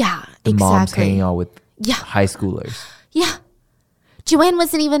 classmates? Yeah, the exactly. Mom's hanging out with high schoolers. Yeah. Joanne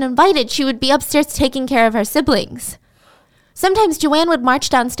wasn't even invited. She would be upstairs taking care of her siblings. Sometimes Joanne would march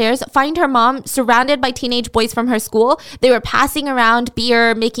downstairs, find her mom surrounded by teenage boys from her school. They were passing around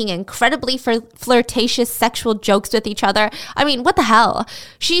beer, making incredibly flirtatious sexual jokes with each other. I mean, what the hell?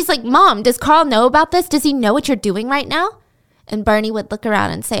 She's like, Mom, does Carl know about this? Does he know what you're doing right now? And Bernie would look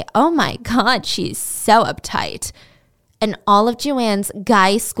around and say, oh my God, she's so uptight. And all of Joanne's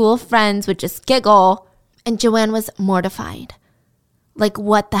guy school friends would just giggle. And Joanne was mortified. Like,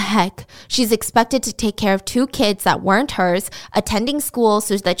 what the heck? She's expected to take care of 2 kids that weren't hers, attending school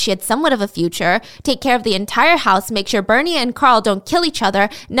so that she had somewhat of a future, take care of the entire house, make sure Bernie and Carl don't kill each other,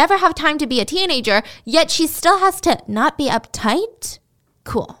 never have time to be a teenager, yet she still has to not be uptight?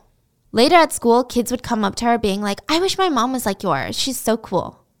 Cool. Later at school, kids would come up to her being like, I wish my mom was like yours. She's so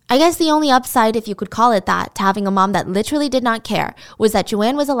cool. I guess the only upside, if you could call it that, to having a mom that literally did not care was that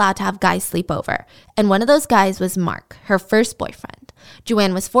Joanne was allowed to have guys sleep over. And one of those guys was Mark, her first boyfriend.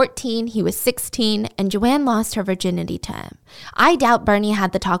 Joanne was 14, he was 16, and Joanne lost her virginity to him. I doubt Bernie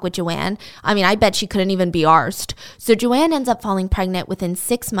had the talk with Joanne. I mean, I bet she couldn't even be arsed. So Joanne ends up falling pregnant within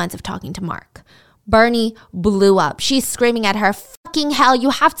 6 months of talking to Mark. Bernie blew up. She's screaming at her, fucking hell,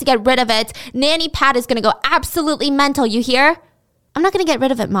 you have to get rid of it. Nanny Pat is gonna go absolutely mental, you hear? I'm not gonna get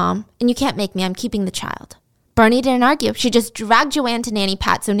rid of it, Mom, and you can't make me. I'm keeping the child. Bernie didn't argue. She just dragged Joanne to Nanny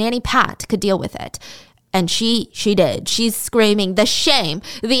Pat so Nanny Pat could deal with it. And she did. She's screaming, the shame,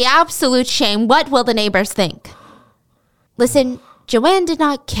 the absolute shame. What will the neighbors think? Listen, Joanne did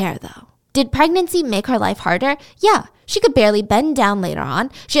not care, though. Did pregnancy make her life harder? Yeah, she could barely bend down later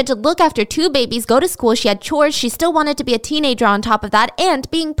on. She had to look after 2 babies, go to school. She had chores. She still wanted to be a teenager on top of that. And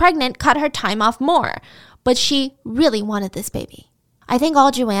being pregnant cut her time off more. But she really wanted this baby. I think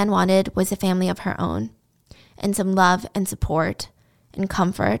all Joanne wanted was a family of her own and some love and support and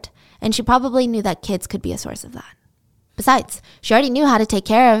comfort. And she probably knew that kids could be a source of that. Besides, she already knew how to take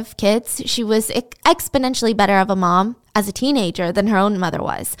care of kids. She was exponentially better of a mom as a teenager than her own mother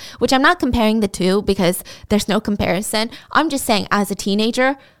was, which I'm not comparing the two because there's no comparison. I'm just saying as a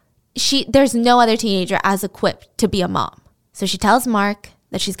teenager, there's no other teenager as equipped to be a mom. So she tells Mark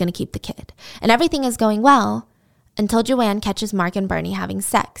that she's going to keep the kid. And everything is going well until Joanne catches Mark and Bernie having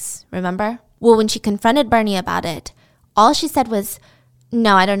sex, remember? Well, when she confronted Bernie about it, all she said was,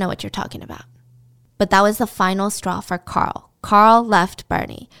 no, I don't know what you're talking about. But that was the final straw for Carl. Carl left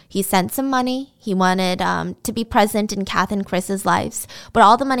Bernie. He sent some money. He wanted to be present in Kath and Chris's lives, but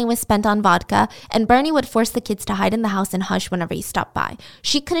all the money was spent on vodka, and Bernie would force the kids to hide in the house and hush whenever he stopped by.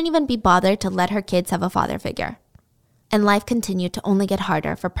 She couldn't even be bothered to let her kids have a father figure. And life continued to only get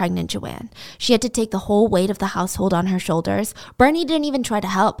harder for pregnant Joanne. She had to take the whole weight of the household on her shoulders. Bernie didn't even try to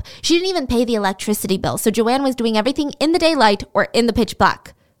help. She didn't even pay the electricity bill, so Joanne was doing everything in the daylight or in the pitch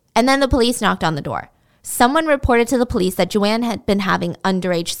black. And then the police knocked on the door. Someone reported to the police that Joanne had been having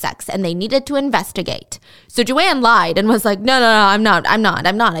underage sex and they needed to investigate. So Joanne lied and was like, no, I'm not,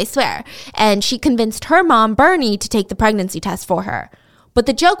 I swear. And she convinced her mom, Bernie, to take the pregnancy test for her. But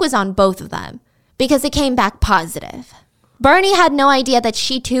the joke was on both of them because it came back positive. Bernie had no idea that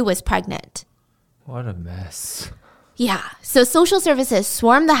she too was pregnant. What a mess. Yeah, so social services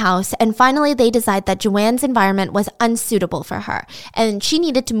swarmed the house and finally they decided that Joanne's environment was unsuitable for her and she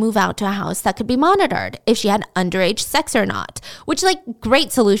needed to move out to a house that could be monitored if she had underage sex or not, which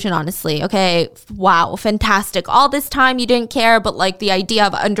great solution, honestly. Okay, wow, fantastic. All this time you didn't care, but the idea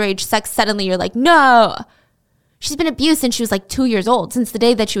of underage sex, suddenly you're like, no. She's been abused since she was 2 years old, since the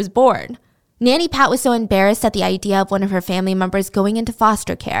day that she was born. Nanny Pat was so embarrassed at the idea of one of her family members going into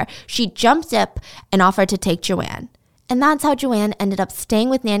foster care, she jumped up and offered to take Joanne. And that's how Joanne ended up staying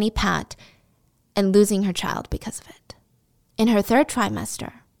with Nanny Pat and losing her child because of it. In her 3rd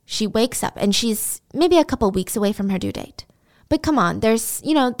trimester, she wakes up and she's maybe a couple weeks away from her due date. But come on,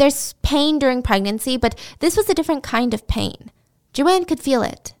 there's pain during pregnancy, but this was a different kind of pain. Joanne could feel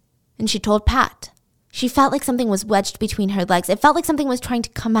it, and she told Pat. She felt like something was wedged between her legs. It felt like something was trying to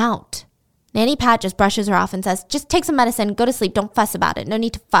come out. Nanny Pat just brushes her off and says, just take some medicine, go to sleep, don't fuss about it, no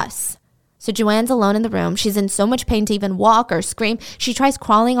need to fuss. So Joanne's alone in the room. She's in so much pain to even walk or scream. She tries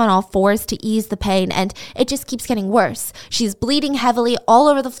crawling on all 4s to ease the pain, and it just keeps getting worse. She's bleeding heavily all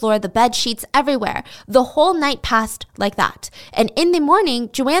over the floor, the bed sheets everywhere. The whole night passed like that. And in the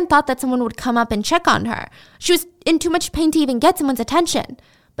morning, Joanne thought that someone would come up and check on her. She was in too much pain to even get someone's attention.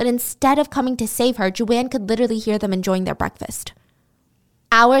 But instead of coming to save her, Joanne could literally hear them enjoying their breakfast.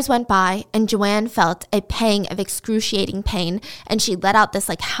 Hours went by and Joanne felt a pang of excruciating pain and she let out this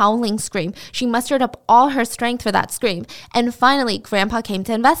howling scream. She mustered up all her strength for that scream. And finally, Grandpa came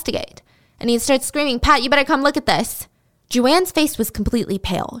to investigate. And he started screaming, Pat, you better come look at this. Joanne's face was completely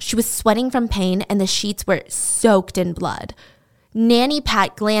pale. She was sweating from pain and the sheets were soaked in blood. Nanny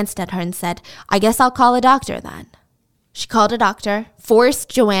Pat glanced at her and said, I guess I'll call a doctor then. She called a doctor, forced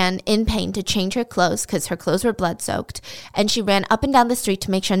Joanne in pain to change her clothes because her clothes were blood-soaked, and she ran up and down the street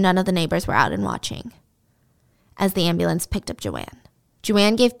to make sure none of the neighbors were out and watching. As the ambulance picked up Joanne.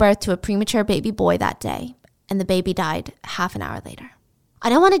 Joanne gave birth to a premature baby boy that day, and the baby died half an hour later. I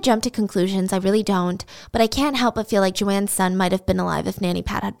don't want to jump to conclusions, I really don't, but I can't help but feel like Joanne's son might have been alive if Nanny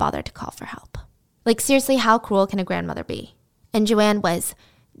Pat had bothered to call for help. Like, seriously, how cruel can a grandmother be? And Joanne was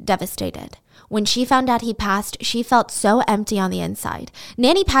devastated. When she found out he passed, she felt so empty on the inside.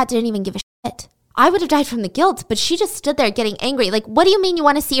 Nanny Pat didn't even give a shit. I would have died from the guilt, but she just stood there getting angry. Like, what do you mean you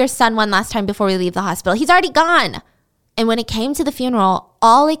want to see your son one last time before we leave the hospital? He's already gone. And when it came to the funeral,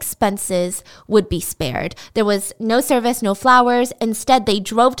 all expenses would be spared. There was no service, no flowers. Instead, they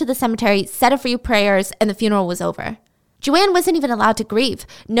drove to the cemetery, said a few prayers, and the funeral was over. Joanne wasn't even allowed to grieve.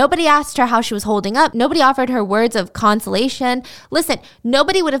 Nobody asked her how she was holding up. Nobody offered her words of consolation. Listen,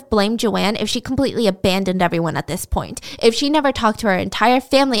 nobody would have blamed Joanne if she completely abandoned everyone at this point, if she never talked to her entire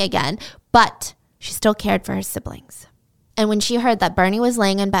family again, but she still cared for her siblings. And when she heard that Bernie was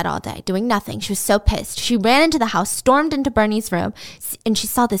laying in bed all day, doing nothing, she was so pissed. She ran into the house, stormed into Bernie's room, and she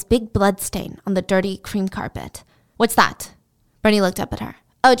saw this big blood stain on the dirty cream carpet. "What's that?" Bernie looked up at her.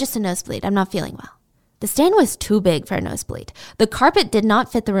 "Oh, just a nosebleed. I'm not feeling well." The stain was too big for a nosebleed. The carpet did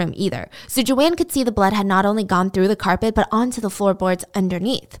not fit the room either. So Joanne could see the blood had not only gone through the carpet, but onto the floorboards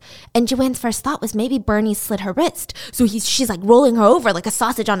underneath. And Joanne's first thought was maybe Bernie slit her wrist. So she's like rolling her over like a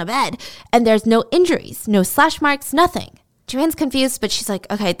sausage on a bed. And there's no injuries, no slash marks, nothing. Joanne's confused, but she's like,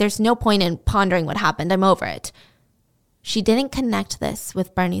 okay, there's no point in pondering what happened. I'm over it. She didn't connect this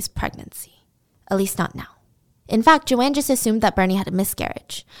with Bernie's pregnancy. At least not now. In fact, Joanne just assumed that Bernie had a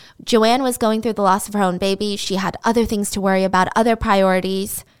miscarriage. Joanne was going through the loss of her own baby. She had other things to worry about, other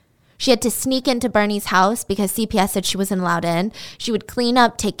priorities. She had to sneak into Bernie's house because CPS said she wasn't allowed in. She would clean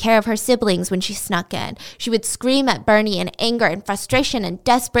up, take care of her siblings when she snuck in. She would scream at Bernie in anger and frustration and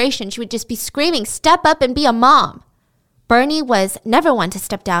desperation. She would just be screaming, "Step up and be a mom." Bernie was never one to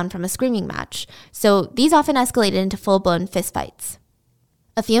step down from a screaming match, so these often escalated into full-blown fistfights.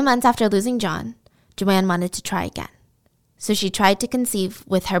 A few months after losing John, Joanne wanted to try again. So she tried to conceive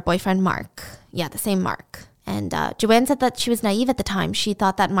with her boyfriend, Mark. Yeah, the same Mark. And Joanne said that she was naive at the time. She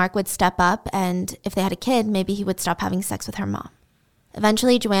thought that Mark would step up, and if they had a kid, maybe he would stop having sex with her mom.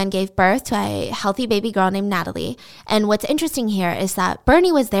 Eventually, Joanne gave birth to a healthy baby girl named Natalie. And what's interesting here is that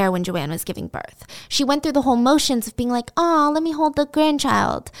Bernie was there when Joanne was giving birth. She went through the whole motions of being like, "Oh, let me hold the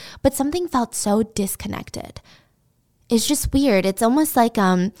grandchild." But something felt so disconnected. It's just weird. It's almost like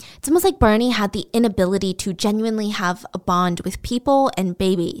Bernie had the inability to genuinely have a bond with people and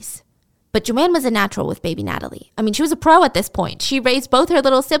babies. But Joanne was a natural with baby Natalie. I mean, she was a pro at this point. She raised both her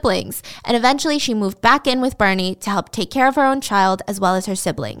little siblings, and eventually she moved back in with Bernie to help take care of her own child as well as her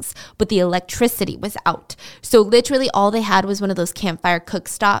siblings. But the electricity was out. So literally all they had was one of those campfire cook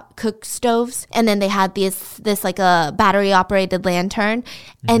stoves, and then they had this like a battery operated lantern.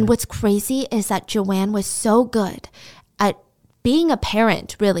 And what's crazy is that Joanne was so good at being a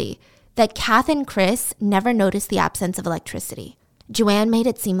parent, really, that Kath and Chris never noticed the absence of electricity. Joanne made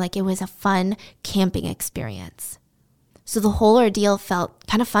it seem like it was a fun camping experience. So the whole ordeal felt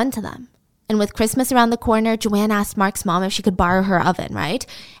kind of fun to them. And with Christmas around the corner, Joanne asked Mark's mom if she could borrow her oven, right?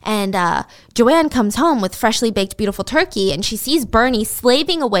 And Joanne comes home with freshly baked beautiful turkey, and she sees Bernie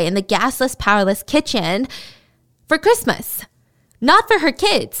slaving away in the gasless, powerless kitchen for Christmas. Not for her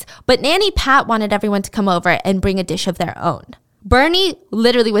kids, but Nanny Pat wanted everyone to come over and bring a dish of their own. Bernie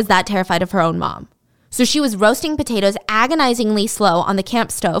literally was that terrified of her own mom. So she was roasting potatoes agonizingly slow on the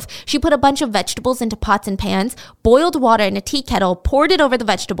camp stove. She put a bunch of vegetables into pots and pans, boiled water in a tea kettle, poured it over the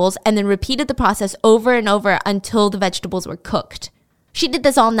vegetables, and then repeated the process over and over until the vegetables were cooked. She did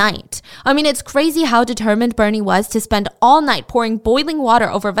this all night. I mean, it's crazy how determined Bernie was to spend all night pouring boiling water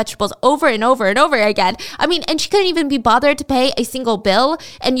over vegetables over and over and over again. I mean, and she couldn't even be bothered to pay a single bill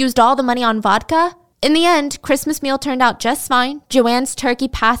and used all the money on vodka. In the end, Christmas meal turned out just fine. Joanne's turkey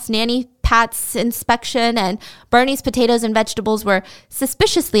passed Nanny Pat's inspection, and Bernie's potatoes and vegetables were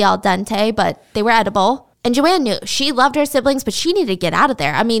suspiciously al dente, but they were edible. And Joanne knew she loved her siblings, but she needed to get out of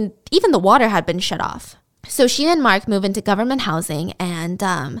there. I mean, even the water had been shut off. So she and Mark moved into government housing, and,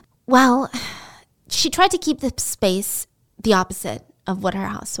 she tried to keep the space the opposite of what her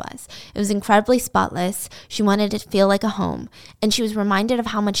house was. It was incredibly spotless. She wanted it to feel like a home, and she was reminded of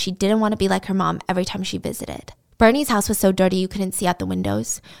how much she didn't want to be like her mom every time she visited. Bernie's house was so dirty you couldn't see out the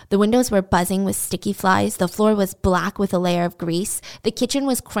windows. The windows were buzzing with sticky flies. The floor was black with a layer of grease. The kitchen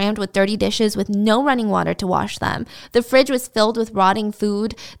was crammed with dirty dishes with no running water to wash them. The fridge was filled with rotting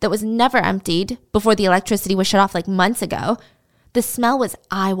food that was never emptied before the electricity was shut off like months ago. The smell was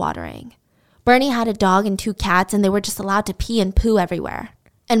eye-watering. Bernie had a dog and 2 cats, and they were just allowed to pee and poo everywhere.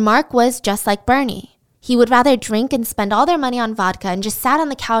 And Mark was just like Bernie. He would rather drink and spend all their money on vodka and just sat on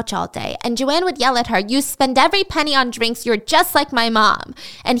the couch all day. And Joanne would yell at her, "You spend every penny on drinks. You're just like my mom."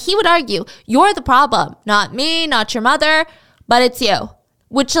 And he would argue, "You're the problem. Not me, not your mother, but it's you."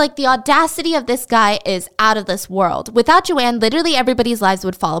 Which, like, the audacity of this guy is out of this world. Without Joanne, literally everybody's lives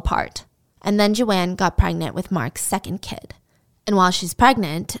would fall apart. And then Joanne got pregnant with Mark's 2nd kid. And while she's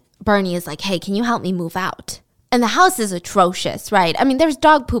pregnant, Bernie is like, "Hey, can you help me move out?" And the house is atrocious, right? I mean, there's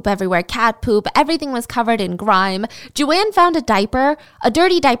dog poop everywhere, cat poop. Everything was covered in grime. Joanne found a diaper, a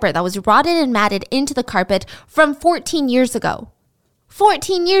dirty diaper that was rotted and matted into the carpet from 14 years ago.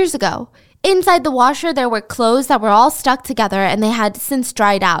 14 years ago. Inside the washer, there were clothes that were all stuck together and they had since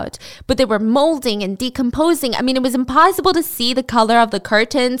dried out, but they were molding and decomposing. I mean, it was impossible to see the color of the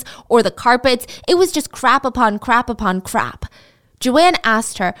curtains or the carpets. It was just crap upon crap upon crap. Joanne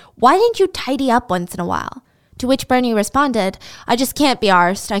asked her, "Why didn't you tidy up once in a while?" To which Bernie responded, "I just can't be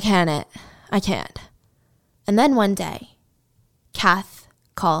arsed. I can't. And then one day, Kath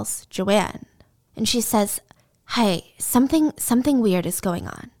calls Joanne and she says, "Hey, something weird is going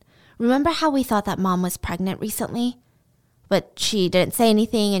on. Remember how we thought that mom was pregnant recently? But she didn't say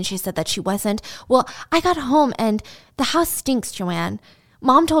anything and she said that she wasn't. Well, I got home and the house stinks, Joanne.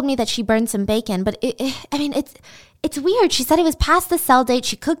 Mom told me that she burned some bacon, but it's weird. She said it was past the sell date.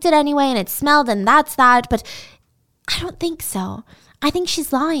 She cooked it anyway and it smelled and that's that. But I don't think so. I think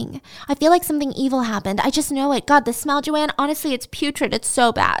she's lying. I feel like something evil happened. I just know it. God, the smell, Joanne, honestly, it's putrid. It's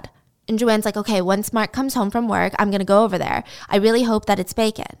so bad." And Joanne's like, "Okay, once Mark comes home from work, I'm going to go over there. I really hope that it's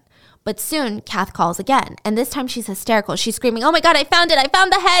bacon." But soon, Kath calls again. And this time she's hysterical. She's screaming, "Oh my God, I found it. I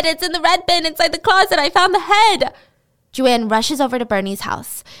found the head. It's in the red bin inside the closet. I found the head." Joanne rushes over to Bernie's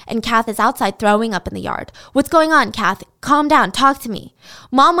house, and Kath is outside throwing up in the yard. "What's going on, Kath? Calm down. Talk to me."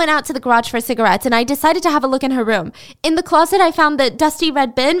 "Mom went out to the garage for cigarettes, and I decided to have a look in her room. In the closet, I found the dusty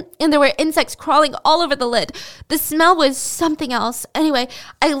red bin, and there were insects crawling all over the lid. The smell was something else. Anyway,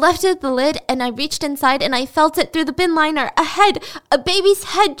 I lifted the lid, and I reached inside, and I felt it through the bin liner. A head. A baby's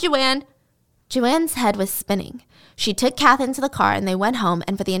head, Joanne." Joanne's head was spinning. She took Kath into the car and they went home,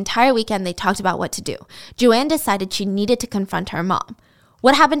 and for the entire weekend they talked about what to do. Joanne decided she needed to confront her mom.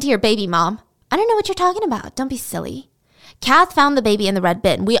 "What happened to your baby, Mom?" "I don't know what you're talking about. Don't be silly." "Kath found the baby in the red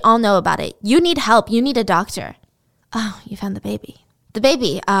bin. We all know about it. You need help. You need a doctor." "Oh, you found the baby." "The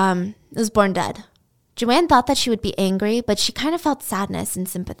baby, was born dead." Joanne thought that she would be angry, but she kind of felt sadness and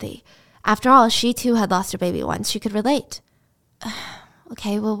sympathy. After all, she too had lost her baby once. She could relate.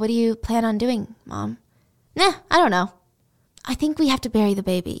 "Okay, well, what do you plan on doing, Mom?" "Nah, I don't know." "I think we have to bury the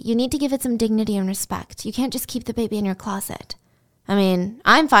baby. You need to give it some dignity and respect. You can't just keep the baby in your closet." "I mean,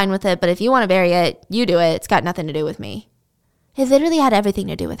 I'm fine with it, but if you want to bury it, you do it. It's got nothing to do with me." It literally had everything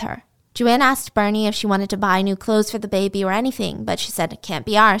to do with her. Joanne asked Bernie if she wanted to buy new clothes for the baby or anything, but she said, "Can't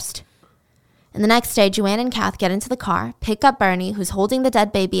be arsed." And the next day, Joanne and Kath get into the car, pick up Bernie, who's holding the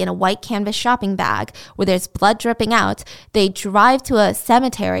dead baby in a white canvas shopping bag where there's blood dripping out. They drive to a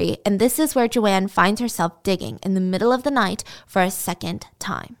cemetery, and this is where Joanne finds herself digging in the middle of the night for a second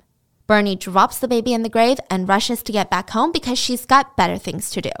time. Bernie drops the baby in the grave and rushes to get back home because she's got better things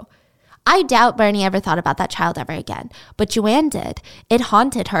to do. I doubt Bernie ever thought about that child ever again, but Joanne did. It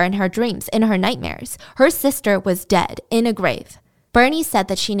haunted her in her dreams, in her nightmares. Her sister was dead in a grave. Bernie said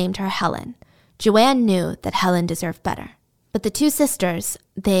that she named her Helen. Joanne knew that Helen deserved better. But the 2 sisters,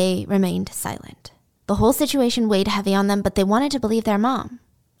 they remained silent. The whole situation weighed heavy on them, but they wanted to believe their mom.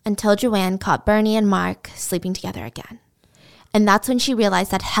 Until Joanne caught Bernie and Mark sleeping together again. And that's when she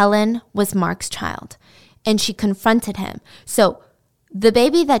realized that Helen was Mark's child. And she confronted him. So the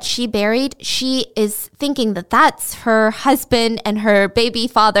baby that she buried, she is thinking that that's her husband and her baby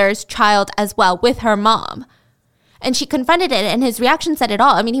father's child as well, with her mom. And she confronted it, and his reaction said it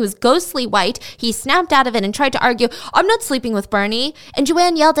all. I mean, he was ghostly white. He snapped out of it and tried to argue, "I'm not sleeping with Bernie." And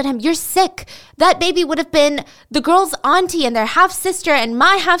Joanne yelled at him, "You're sick. That baby would have been the girl's auntie and their half-sister and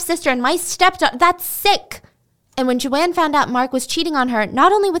my half-sister and my stepdaughter. That's sick." And when Joanne found out Mark was cheating on her,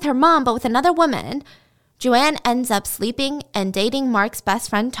 not only with her mom, but with another woman, Joanne ends up sleeping and dating Mark's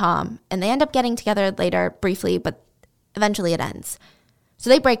best friend, Tom. And they end up getting together later, briefly, but eventually it ends. So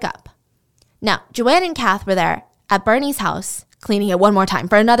they break up. Now, Joanne and Kath were there at Bernie's house, cleaning it one more time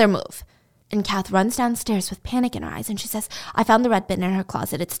for another move. And Kath runs downstairs with panic in her eyes and she says, "I found the red bin in her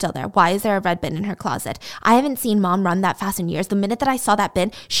closet. It's still there. Why is there a red bin in her closet? I haven't seen Mom run that fast in years. The minute that I saw that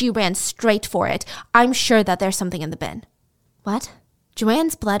bin, she ran straight for it. I'm sure that there's something in the bin." What?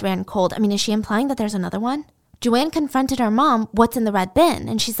 Joanne's blood ran cold. I mean, is she implying that there's another one? Joanne confronted her mom, "What's in the red bin?"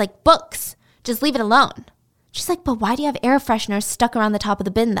 And she's like, "Books. Just leave it alone." She's like, "But why do you have air fresheners stuck around the top of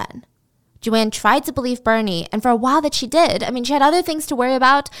the bin then?" Joanne tried to believe Bernie, and for a while that she did. I mean, she had other things to worry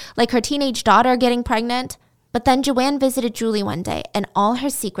about, like her teenage daughter getting pregnant. But then Joanne visited Julie one day, and all her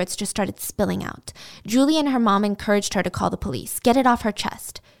secrets just started spilling out. Julie and her mom encouraged her to call the police, get it off her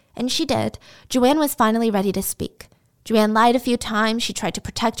chest. And she did. Joanne was finally ready to speak. Joanne lied a few times. She tried to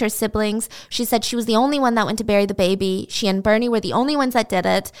protect her siblings. She said she was the only one that went to bury the baby. She and Bernie were the only ones that did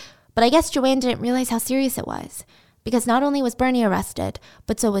it. But I guess Joanne didn't realize how serious it was, because not only was Bernie arrested,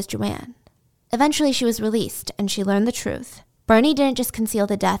 but so was Joanne. Eventually, she was released, and she learned the truth. Bernie didn't just conceal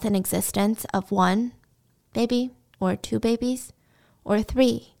the death and existence of one baby, or two babies, or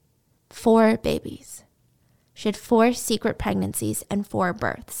three, 4 babies. She had 4 secret pregnancies and 4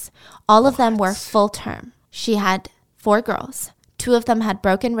 births. All of them were full term. She had 4 girls. 2 of them had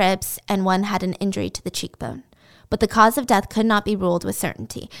broken ribs, and 1 had an injury to the cheekbone. But the cause of death could not be ruled with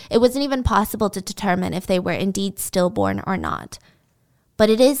certainty. It wasn't even possible to determine if they were indeed stillborn or not. But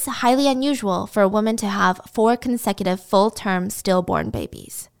it is highly unusual for a woman to have 4 consecutive full-term stillborn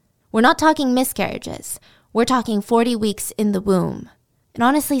babies. We're not talking miscarriages. We're talking 40 weeks in the womb. It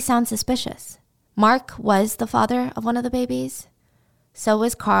honestly sounds suspicious. Mark was the father of one of the babies. So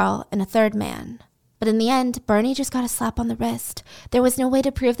was Carl and a third man. But in the end, Bernie just got a slap on the wrist. There was no way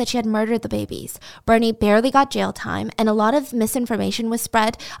to prove that she had murdered the babies. Bernie barely got jail time, and a lot of misinformation was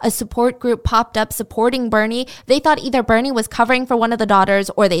spread. A support group popped up supporting Bernie. They thought either Bernie was covering for one of the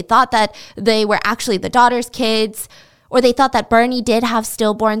daughters, or they thought that they were actually the daughter's kids, or they thought that Bernie did have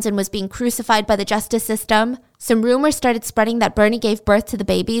stillborns and was being crucified by the justice system. Some rumors started spreading that Bernie gave birth to the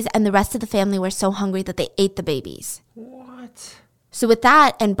babies, and the rest of the family were so hungry that they ate the babies. What? So with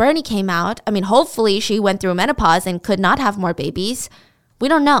that, and Bernie came out, hopefully she went through menopause and could not have more babies. We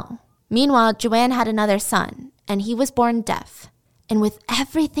don't know. Meanwhile, Joanne had another son, and he was born deaf. And with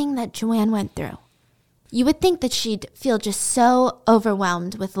everything that Joanne went through, you would think that she'd feel just so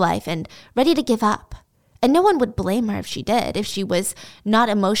overwhelmed with life and ready to give up. And no one would blame her if she did, if she was not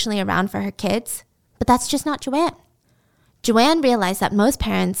emotionally around for her kids. But that's just not Joanne. Joanne realized that most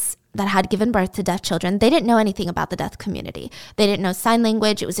parents that had given birth to deaf children, they didn't know anything about the deaf community. They didn't know sign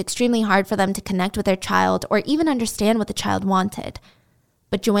language. It was extremely hard for them to connect with their child or even understand what the child wanted.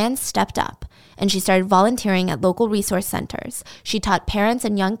 But Joanne stepped up, and she started volunteering at local resource centers. She taught parents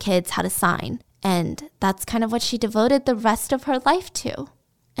and young kids how to sign, and that's kind of what she devoted the rest of her life to.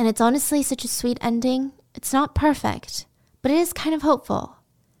 And it's honestly such a sweet ending. It's not perfect, but it is kind of hopeful.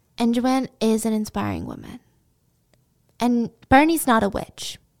 And Joanne is an inspiring woman. And Bernie's not a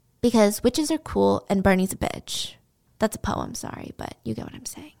witch, because witches are cool and Bernie's a bitch. That's a poem, sorry, but you get what I'm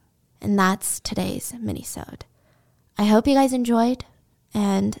saying. And that's today's mini-sode. I hope you guys enjoyed,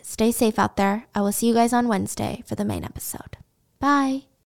 and stay safe out there. I will see you guys on Wednesday for the main episode. Bye.